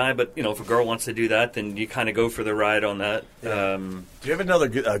picking guy, but if a girl wants to do that, then you kind of go for the ride on that. Yeah. Do you have another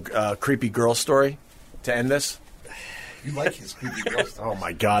creepy girl story to end this? You like his creepy girl story? Oh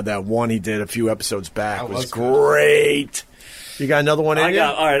my God, that one he did a few episodes back was great. You got another one in I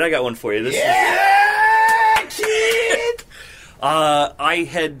got one for you. This kid.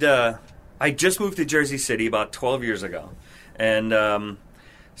 I just moved to Jersey City about 12 years ago, and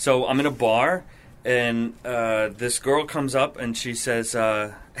so I'm in a bar. And this girl comes up and she says,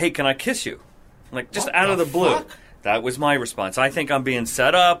 "Hey, can I kiss you?" I'm like, just out of the blue. Fuck? That was my response. I think I'm being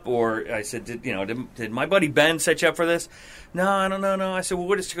set up, or I said, "Did my buddy Ben set you up for this?" No, I don't know. No. I said, "Well,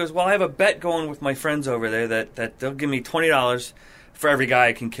 what is?" She goes, "Well, I have a bet going with my friends over there that they'll give me $20 for every guy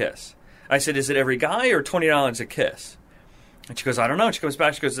I can kiss." I said, "Is it every guy or $20 a kiss?" And she goes, "I don't know." She comes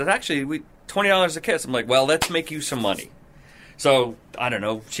back. She goes, "It's actually $20 a kiss." I'm like, "Well, let's make you some money." So, I don't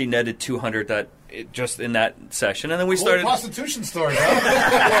know, she netted $200 that just in that session, and then we Cool started. prostitution story, bro.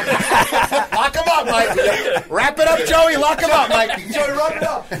 Lock him up, Mike. Wrap it up, Joey. Lock him up, Mike. Joey, wrap it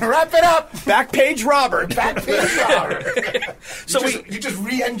up. Wrap it up. Back page Robert. Back page Robert. So you just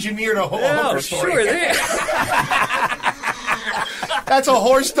re-engineered a whole Oh, hooker story. sure, there. That's a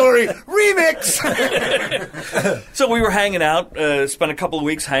horror story remix. So we were hanging out, spent a couple of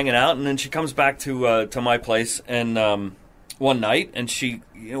weeks hanging out, and then she comes back to my place and one night, and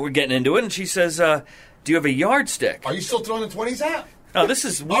we're getting into it, and she says, "Do you have a yardstick?" Are you still throwing the 20s out? No, this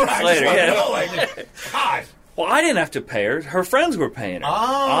is weeks All right, later. just Yeah. let me know, like, God. Well, I didn't have to pay her. Her friends were paying her. Oh.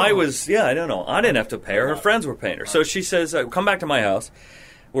 I don't know. I didn't have to pay her. Her friends were paying her. So she says, "Come back to my house."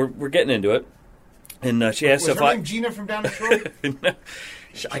 We're getting into it, and she asks Was if her I. name Gina from down the road?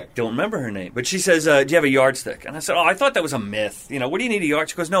 I don't remember her name, but she says, "Do you have a yardstick?" And I said, "Oh, I thought that was a myth. What do you need a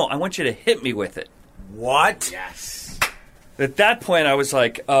yardstick?" She goes, "No, I want you to hit me with it." What? Yes. At that point, I was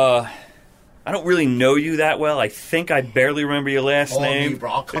like, "I don't really know you that well. I think I barely remember your last Oh, me, name." bro.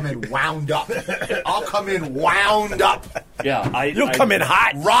 I'll come in wound up. I'll come in wound up. Yeah, You'll come in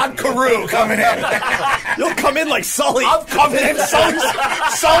hot. Rod Carew coming in. You'll come in like Sully. I'm coming in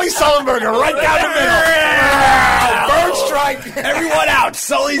Sully Sullenberger right down the middle. Bird strike. Everyone out.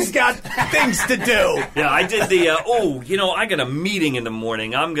 Sully's got things to do. Yeah, I did the. I got a meeting in the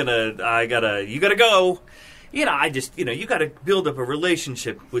morning. You gotta go. I just, you got to build up a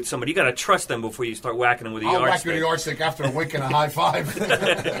relationship with somebody. You got to trust them before you start whacking them with a I'll whack yardstick. you with a yardstick after a wink and a high five. 2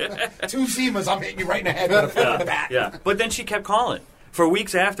 Zimas, I'm hitting you right in the head with a fucking bat. Yeah, but then she kept calling for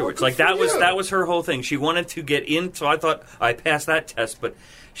weeks afterwards. Like that was her whole thing. She wanted to get in, so I thought I passed that test. But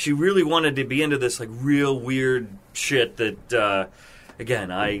she really wanted to be into this like real weird shit. That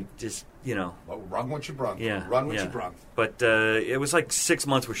again, I just Well, run what you brung. yeah, Run what yeah. you brung. But it was like 6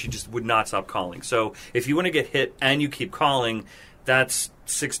 months where she just would not stop calling. So if you want to get hit and you keep calling, that's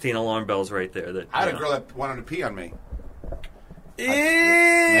 16 alarm bells right there. That I had a girl that wanted to pee on me. Were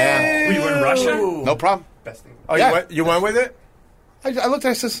you in Russia? No problem. Best thing. Oh, Yeah. you went with it? I looked at her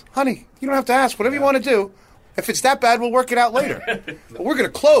and says, honey, you don't have to ask. Whatever you want to do. If it's that bad, we'll work it out later. But we're going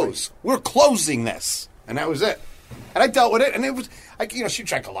to close. We're closing this. And that was it. And I dealt with it, and it was, she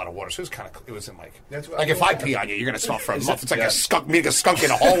drank a lot of water, so it was kind of, it wasn't like, That's what like I if I do. pee on you, you're going to smell for a month. It's like Yeah. a skunk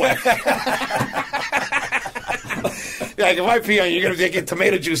in a hallway. Like if I pee on you, you're going to be taking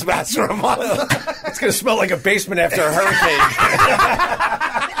tomato juice baths for a month. It's going to smell like a basement after a hurricane.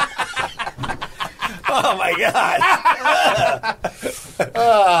 Oh, my God. It's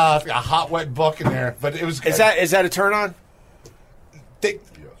got a hot, wet book in there. But it was Is that a turn on?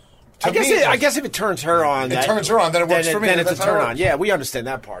 I guess if it turns her on, It turns her on, then it works for me. Then it's a That's how it turn on. works. Yeah, we understand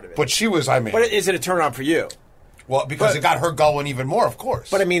that part of it. But she was, But is it a turn on for you? well, because it got her going even more, of course.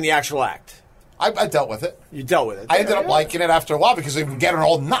 But I mean the actual act. I dealt with it. You dealt with it. I ended up liking it after a while because it would get her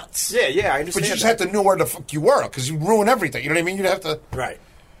all nuts. Yeah, I But understand. you just had to know where the fuck you were because you ruin everything. You know what I mean? You'd have to. Right.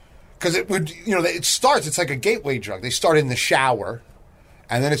 Because it would, it starts, it's like a gateway drug. They start in the shower,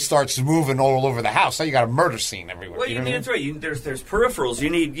 and then it starts moving all over the house. Now you got a murder scene everywhere. Well, you know what I that's right. There's peripherals. You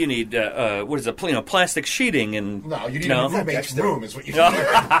need what is it? Plastic sheeting and mean? No, you need a roommate's room is what you need.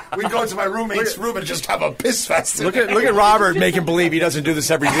 We go into my roommate's room and just have a piss fest. Look at Robert making believe he doesn't do this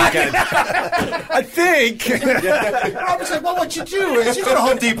every weekend. I think. Robert's like, well, what you do is you go to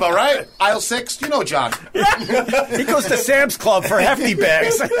Home Depot, right? Aisle 6, you know John. He goes to Sam's Club for hefty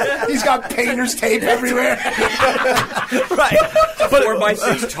bags. He's got painter's tape everywhere. Right. but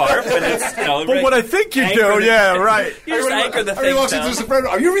 4x6 tarp, and it's But what I think you do, yeah, right. You just anchor the Everybody thing walks into down. his friend.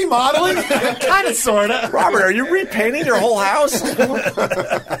 Are you remodeling? Kind of, sort of. Robert, are you repainting your whole house?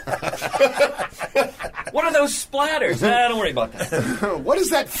 What are those splatters? Don't worry about that. What is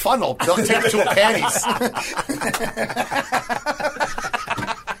that funnel? They'll take it to a panties.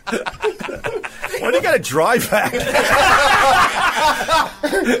 Why do you got a dry vac?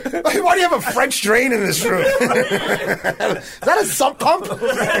 Why do you have a French drain in this room? Is that a sump pump?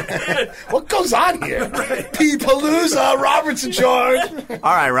 What goes on here? P-Palooza, Robert's in charge.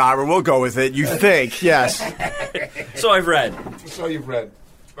 All right, Robert, we'll go with it. You think, yes. So I've read, So you've read.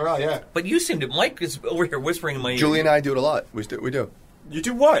 Oh, yeah. but you seem to. Mike is over here whispering in my ear. Julie and I do it a lot. We do. You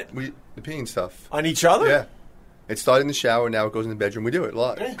do what? The peeing stuff. On each other? Yeah. It started in the shower, now it goes in the bedroom. We do it a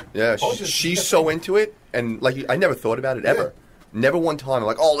lot. Yeah, she's so into it, and like I never thought about it ever. Never one time. I'm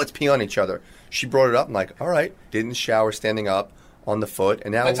like, oh, let's pee on each other. She brought it up. I'm like, all right. Did in the shower, standing up on the foot,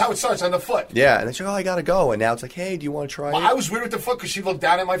 and now That's how it starts, on the foot. yeah. And then she's like, oh, I gotta go. And now it's like, hey, do you want to try Well, it? I was weird with the foot because she looked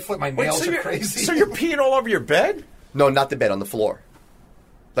down at my foot. My nails are crazy. So you're peeing all over your bed? No, not the bed, on the floor.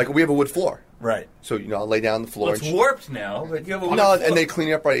 Like we have a wood floor. Right. So, I'll lay down on the floor. Well, it's warped now, but you have a No, and they clean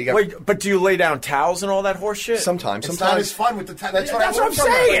it up right. You got, Wait, but do you lay down towels and all that horse shit? sometimes. It's not as fun with the time. That's what That's what I'm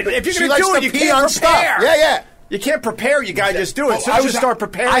talking about. saying. If you're She going to likes do it, you pee can't on prepare. stuff. Yeah. You can't prepare. You gotta just do it. Well, So I you was- just start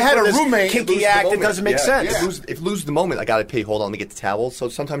preparing. I had for a this roommate kinky lose the act. It moment. doesn't make Yeah. sense. If you lose the moment, I got to pay. Hold on, let me get the towels. So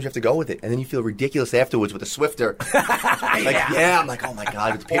sometimes you have to go with it, and then you feel ridiculous afterwards with a Swifter. I'm like, oh my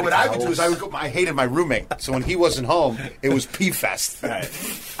god, it's Well, what I would do is I hated my roommate. So when he wasn't home, it was pee fest.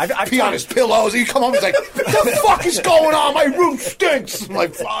 I've Pee on his pillows. He'd come home. He's like, "What the fuck is going on? My room stinks." I'm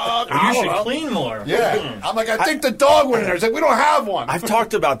like, "Fuck." You should clean more. Yeah. I'm like, I think the dog went in there. He's like, "We don't have one." I've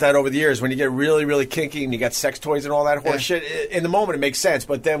talked about that over the years. When you get really, really kinky and you got sex toys and all that horse shit, in the moment it makes sense.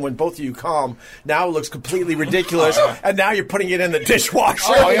 But then when both of you come, now it looks completely ridiculous. And now you're putting it in the dishwasher.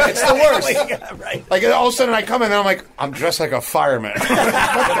 Oh, yeah, it's the worst. Yeah, right. Like all of a sudden I come in and I'm like, I'm dressed like a fireman.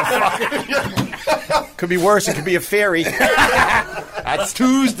 Could be worse. It could be a fairy. That's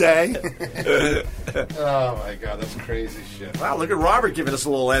Tuesday. Oh my god, that's crazy shit. Wow, look at Robert giving us a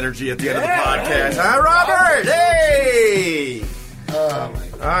little energy at the end of the podcast. Huh, Robert? Hey! Oh my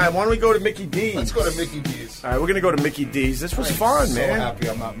god. All right, why don't we go to Mickey D's? Let's go to Mickey D's. All right, we're going to go to Mickey D's. This was fun, so man. happy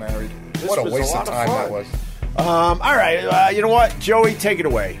I'm not married. This What a was waste a of lot of time fun. that was. All right, you know what? Joey, take it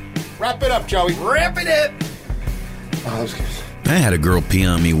away. Wrap it up, Joey. Wrap it up. Oh, that was good. I had a girl pee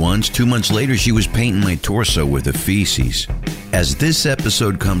on me once. 2 months later, she was painting my torso with her feces. As this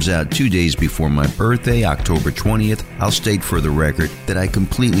episode comes out 2 days before my birthday, October 20th, I'll state for the record that I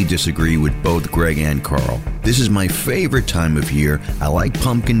completely disagree with both Greg and Carl. This is my favorite time of year. I like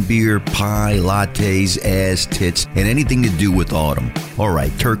pumpkin beer, pie, lattes, ass, tits, and anything to do with autumn. All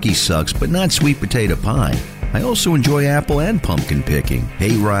right, turkey sucks, but not sweet potato pie. I also enjoy apple and pumpkin picking,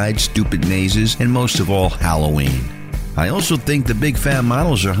 hay rides, stupid mazes, and most of all, Halloween. I also think the big fat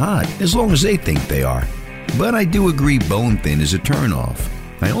models are hot, as long as they think they are. But I do agree bone thin is a turnoff.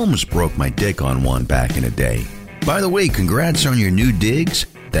 I almost broke my dick on one back in the day. By the way, congrats on your new digs.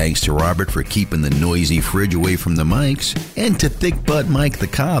 Thanks to Robert for keeping the noisy fridge away from the mics, and to Thick Butt Mike the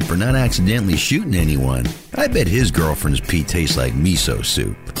Cobb for not accidentally shooting anyone. I bet his girlfriend's pee tastes like miso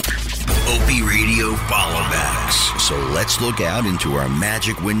soup. Opie Radio followbacks. So let's look out into our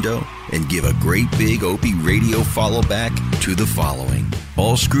magic window and give a great big Opie Radio followback to the following.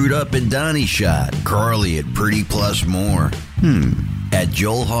 All Screwed Up and Donnie Shot. Carly at Pretty Plus More. At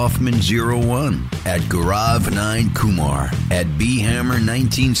Joel Hoffman 01. At Gaurav9 Kumar. At B Hammer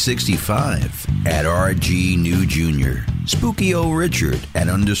 1965. At RG New Jr. Spooky O Richard at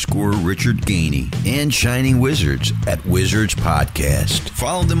 _ Richard Gainey. And Shining Wizards at Wizards Podcast.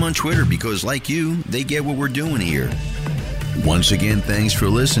 Follow them on Twitter because, like you, they get what we're doing here. Once again, thanks for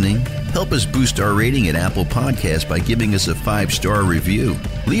listening. Help us boost our rating at Apple Podcasts by giving us a 5-star review.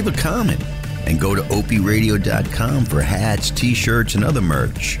 Leave a comment. And go to opieradio.com for hats, t-shirts, and other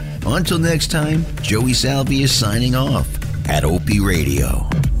merch. Until next time, Joey Salvi is signing off at Opie Radio.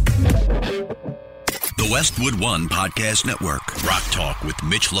 The Westwood One Podcast Network. Rock Talk with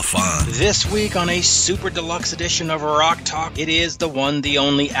Mitch LaFon. This week on a super deluxe edition of Rock Talk, it is the one, the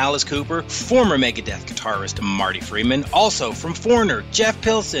only Alice Cooper, former Megadeth guitarist Marty Friedman, also from Foreigner, Jeff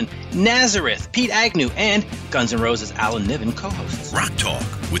Pilson, Nazareth, Pete Agnew, and Guns N' Roses' Alan Niven co-hosts. Rock Talk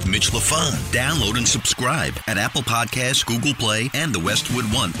with Mitch LaFon. Download and subscribe at Apple Podcasts, Google Play, and the Westwood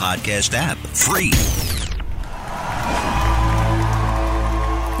One Podcast app. Free.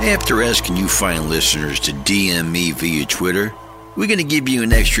 After asking you fine listeners to DM me via Twitter, we're going to give you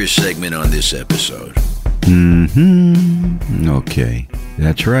an extra segment on this episode. Okay.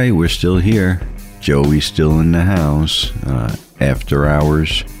 That's right, we're still here. Joey's still in the house. After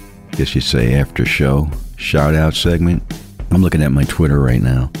hours, guess you say after show, shout out segment. I'm looking at my Twitter right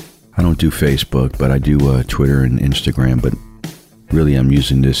now. I don't do Facebook, but I do Twitter and Instagram, but really I'm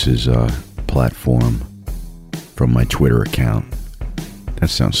using this as a platform from my Twitter account. That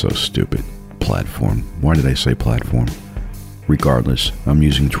sounds so stupid. Platform. Why did I say platform? Regardless, I'm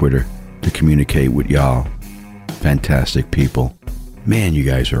using Twitter to communicate with y'all. Fantastic people. Man, you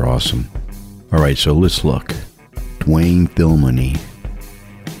guys are awesome. Alright, so let's look. Dwayne Thilmony.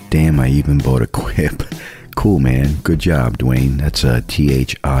 Damn, I even bought a quip. Cool, man. Good job, Dwayne. That's Thilmony.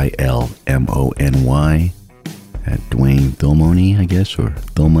 At Dwayne Thilmony, I guess, or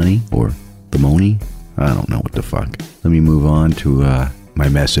Thilmony, or Thilmony. I don't know what the fuck. Let me move on to my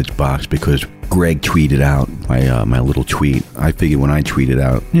message box because Greg tweeted out my little tweet. I figured when I tweet it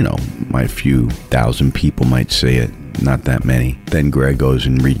out, my few thousand people might see it. Not that many. Then Greg goes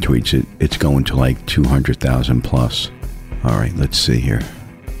and retweets it. It's going to like 200,000 plus. All right, let's see here.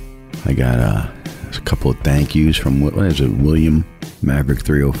 I got a couple of thank yous from, what is it, William Maverick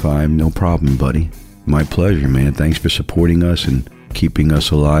 305. No problem, buddy. My pleasure, man. Thanks for supporting us and keeping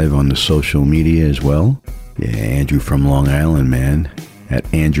us alive on the social media as well. Yeah, Andrew from Long Island, man,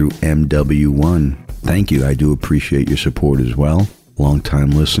 at Andrew MW1. Thank you. I do appreciate your support as well.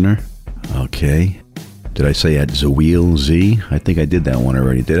 Long-time listener. Okay. Did I say at Zaweel Z? I think I did that one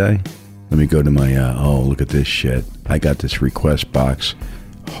already, did I? Let me go to my, oh, look at this shit. I got this request box.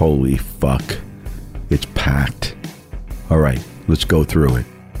 Holy fuck. It's packed. All right, let's go through it.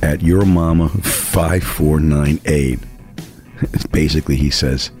 At YourMama5498. Basically, he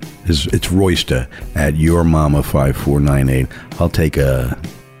says, it's Royster at YourMama5498. I'll take a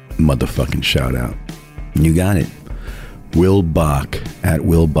motherfucking shout out. You got it. Will Bach at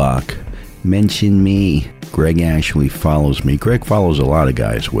Will Bach. Mention me. Greg actually follows me. Greg follows a lot of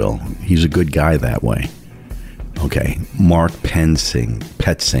guys, Will. He's a good guy that way. Okay. Mark Petsing.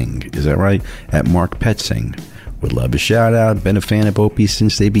 Is that right? At Mark Petsing. Would love a shout out. Been a fan of Opie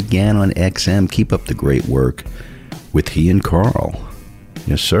since they began on XM. Keep up the great work with he and Carl.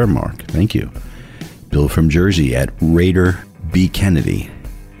 Yes, sir, Mark. Thank you. Bill from Jersey at Raider B. Kennedy.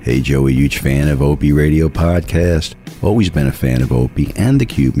 Hey, Joey, huge fan of Opie Radio Podcast. Always been a fan of Opie and the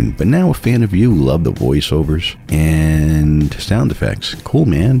Cuban, but now a fan of you. Love the voiceovers and sound effects. Cool,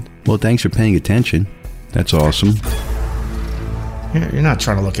 man. Well, thanks for paying attention. That's awesome. You're not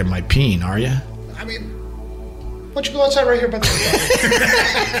trying to look at my peen, are you? I mean, why don't you go outside right here by the window?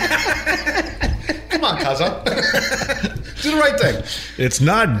 Come on, Cuzzo. Do the right thing. It's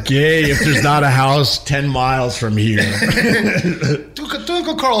not gay if there's not a house 10 miles from here. Do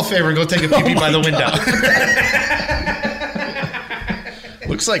Uncle Carl a favor and go take a pee-pee by the window.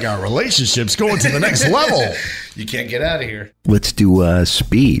 Looks like our relationship's going to the next level. You can't get out of here. Let's do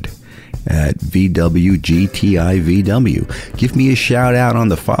Speed at VWGTIVW. Give me a shout out on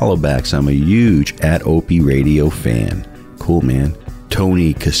the follow backs. I'm a huge at Opie Radio fan. Cool, man.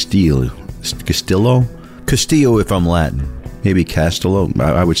 Tony Castillo if I'm Latin. Maybe Castillo.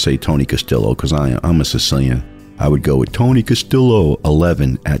 I would say Tony Castillo because I'm a Sicilian. I would go with Tony Castillo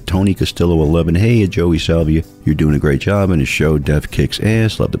 11 at Tony Castillo 11. Hey, Joey Salvia, you're doing a great job in the show. Dev kicks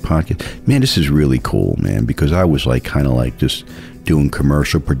ass. Love the podcast. Man, this is really cool, man, because I was like kind of like just doing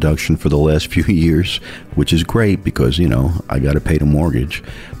commercial production for the last few years, which is great because, you know, I got to pay the mortgage.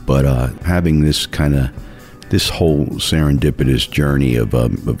 But having this whole serendipitous journey of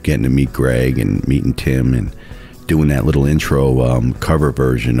getting to meet Greg and meeting Tim and doing that little intro cover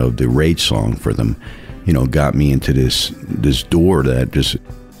version of the Rage song for them, you know, got me into this door that just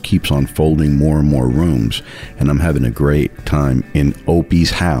keeps on folding more and more rooms, and I'm having a great time in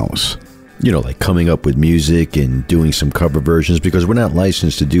Opie's house. You know, like coming up with music and doing some cover versions because we're not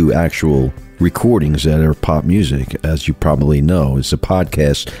licensed to do actual recordings that are pop music, as you probably know. It's a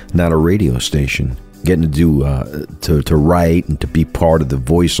podcast, not a radio station. Getting to do to write and to be part of the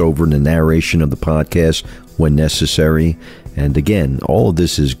voiceover and the narration of the podcast when necessary. And again, all of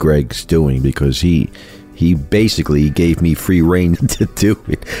this is Greg's doing because he basically gave me free reign to do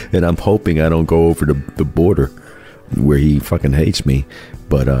it, and I'm hoping I don't go over the border where he fucking hates me.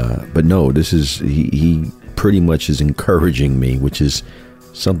 But no, this is he pretty much is encouraging me, which is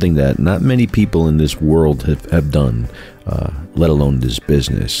something that not many people in this world have done, let alone this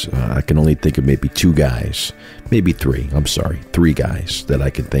business. I can only think of maybe three guys that I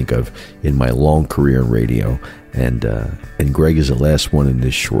can think of in my long career in radio, and Greg is the last one in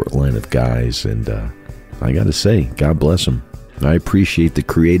this short line of guys, and I gotta say, God bless him. I appreciate the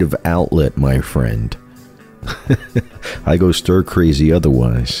creative outlet, my friend. I go stir crazy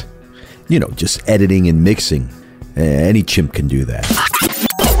otherwise. You know, just editing and mixing. Any chimp can do that.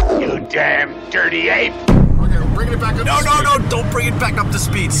 You damn dirty ape! Okay, we're bringing it back up to speed. No, don't bring it back up to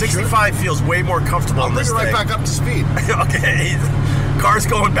speed. 65 feels way more comfortable. I'll bring it right back up to speed. Okay, car's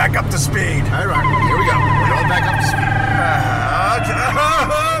going back up to speed. All right, here we go. We're going back up to speed.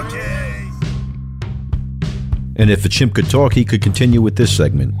 Okay. And if a chimp could talk, he could continue with this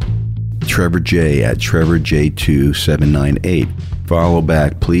segment. Trevor J at Trevor J2798. Follow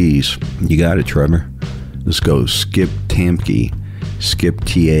back, please. You got it, Trevor. Let's go. Skip Tamke. Skip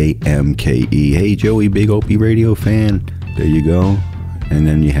Tamke. Hey, Joey, big Opie radio fan. There you go. And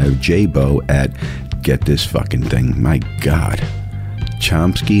then you have J-Bo at Get This Fucking Thing. My God.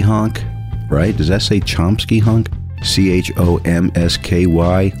 Chomsky Honk, right? Does that say Chomsky Honk?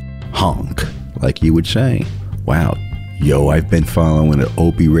 CHOMSKY Honk, like you would say. Wow. Yo, I've been following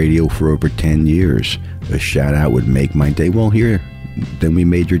Opie Radio for over 10 years. A shout out would make my day. Well, here, then we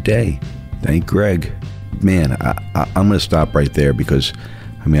made your day. Thank Greg. Man, I'm going to stop right there because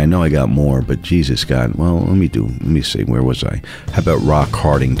I mean, I know I got more, but Jesus, God. Well, let me see. Where was I? How about Rock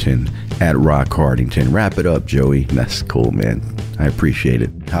Hardington? At Rock Hardington. Wrap it up, Joey. That's cool, man. I appreciate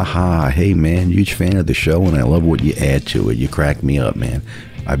it. Haha. Hey, man. Huge fan of the show, and I love what you add to it. You crack me up, man.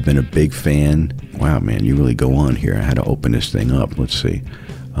 I've been a big fan. Wow, man. You really go on here. I had to open this thing up. Let's see.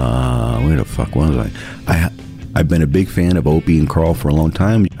 Where the fuck was I? I've been a big fan of Opie and Carl for a long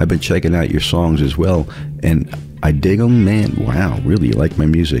time. I've been checking out your songs as well, and I dig them, man. Wow, really, you like my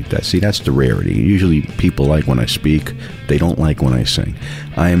music? That's the rarity. Usually people like when I speak. They don't like when I sing.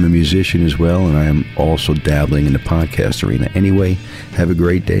 I am a musician as well, and I am also dabbling in the podcast arena. Anyway, have a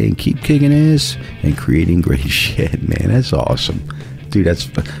great day, and keep kicking ass and creating great shit, man. That's awesome. Dude,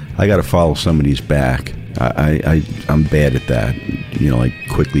 I got to follow some of these back. I'm bad at that, like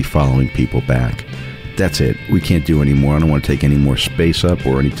quickly following people back. That's it. We can't do any more. I don't want to take any more space up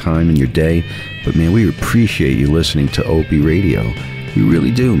or any time in your day. But, man, we appreciate you listening to Opie Radio. We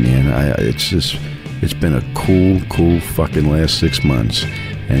really do, man. It's been a cool fucking last 6 months.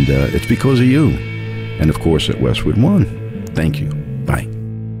 And it's because of you. And, of course, at Westwood One. Thank you. Bye.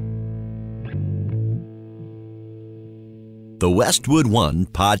 The Westwood One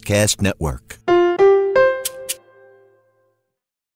Podcast Network.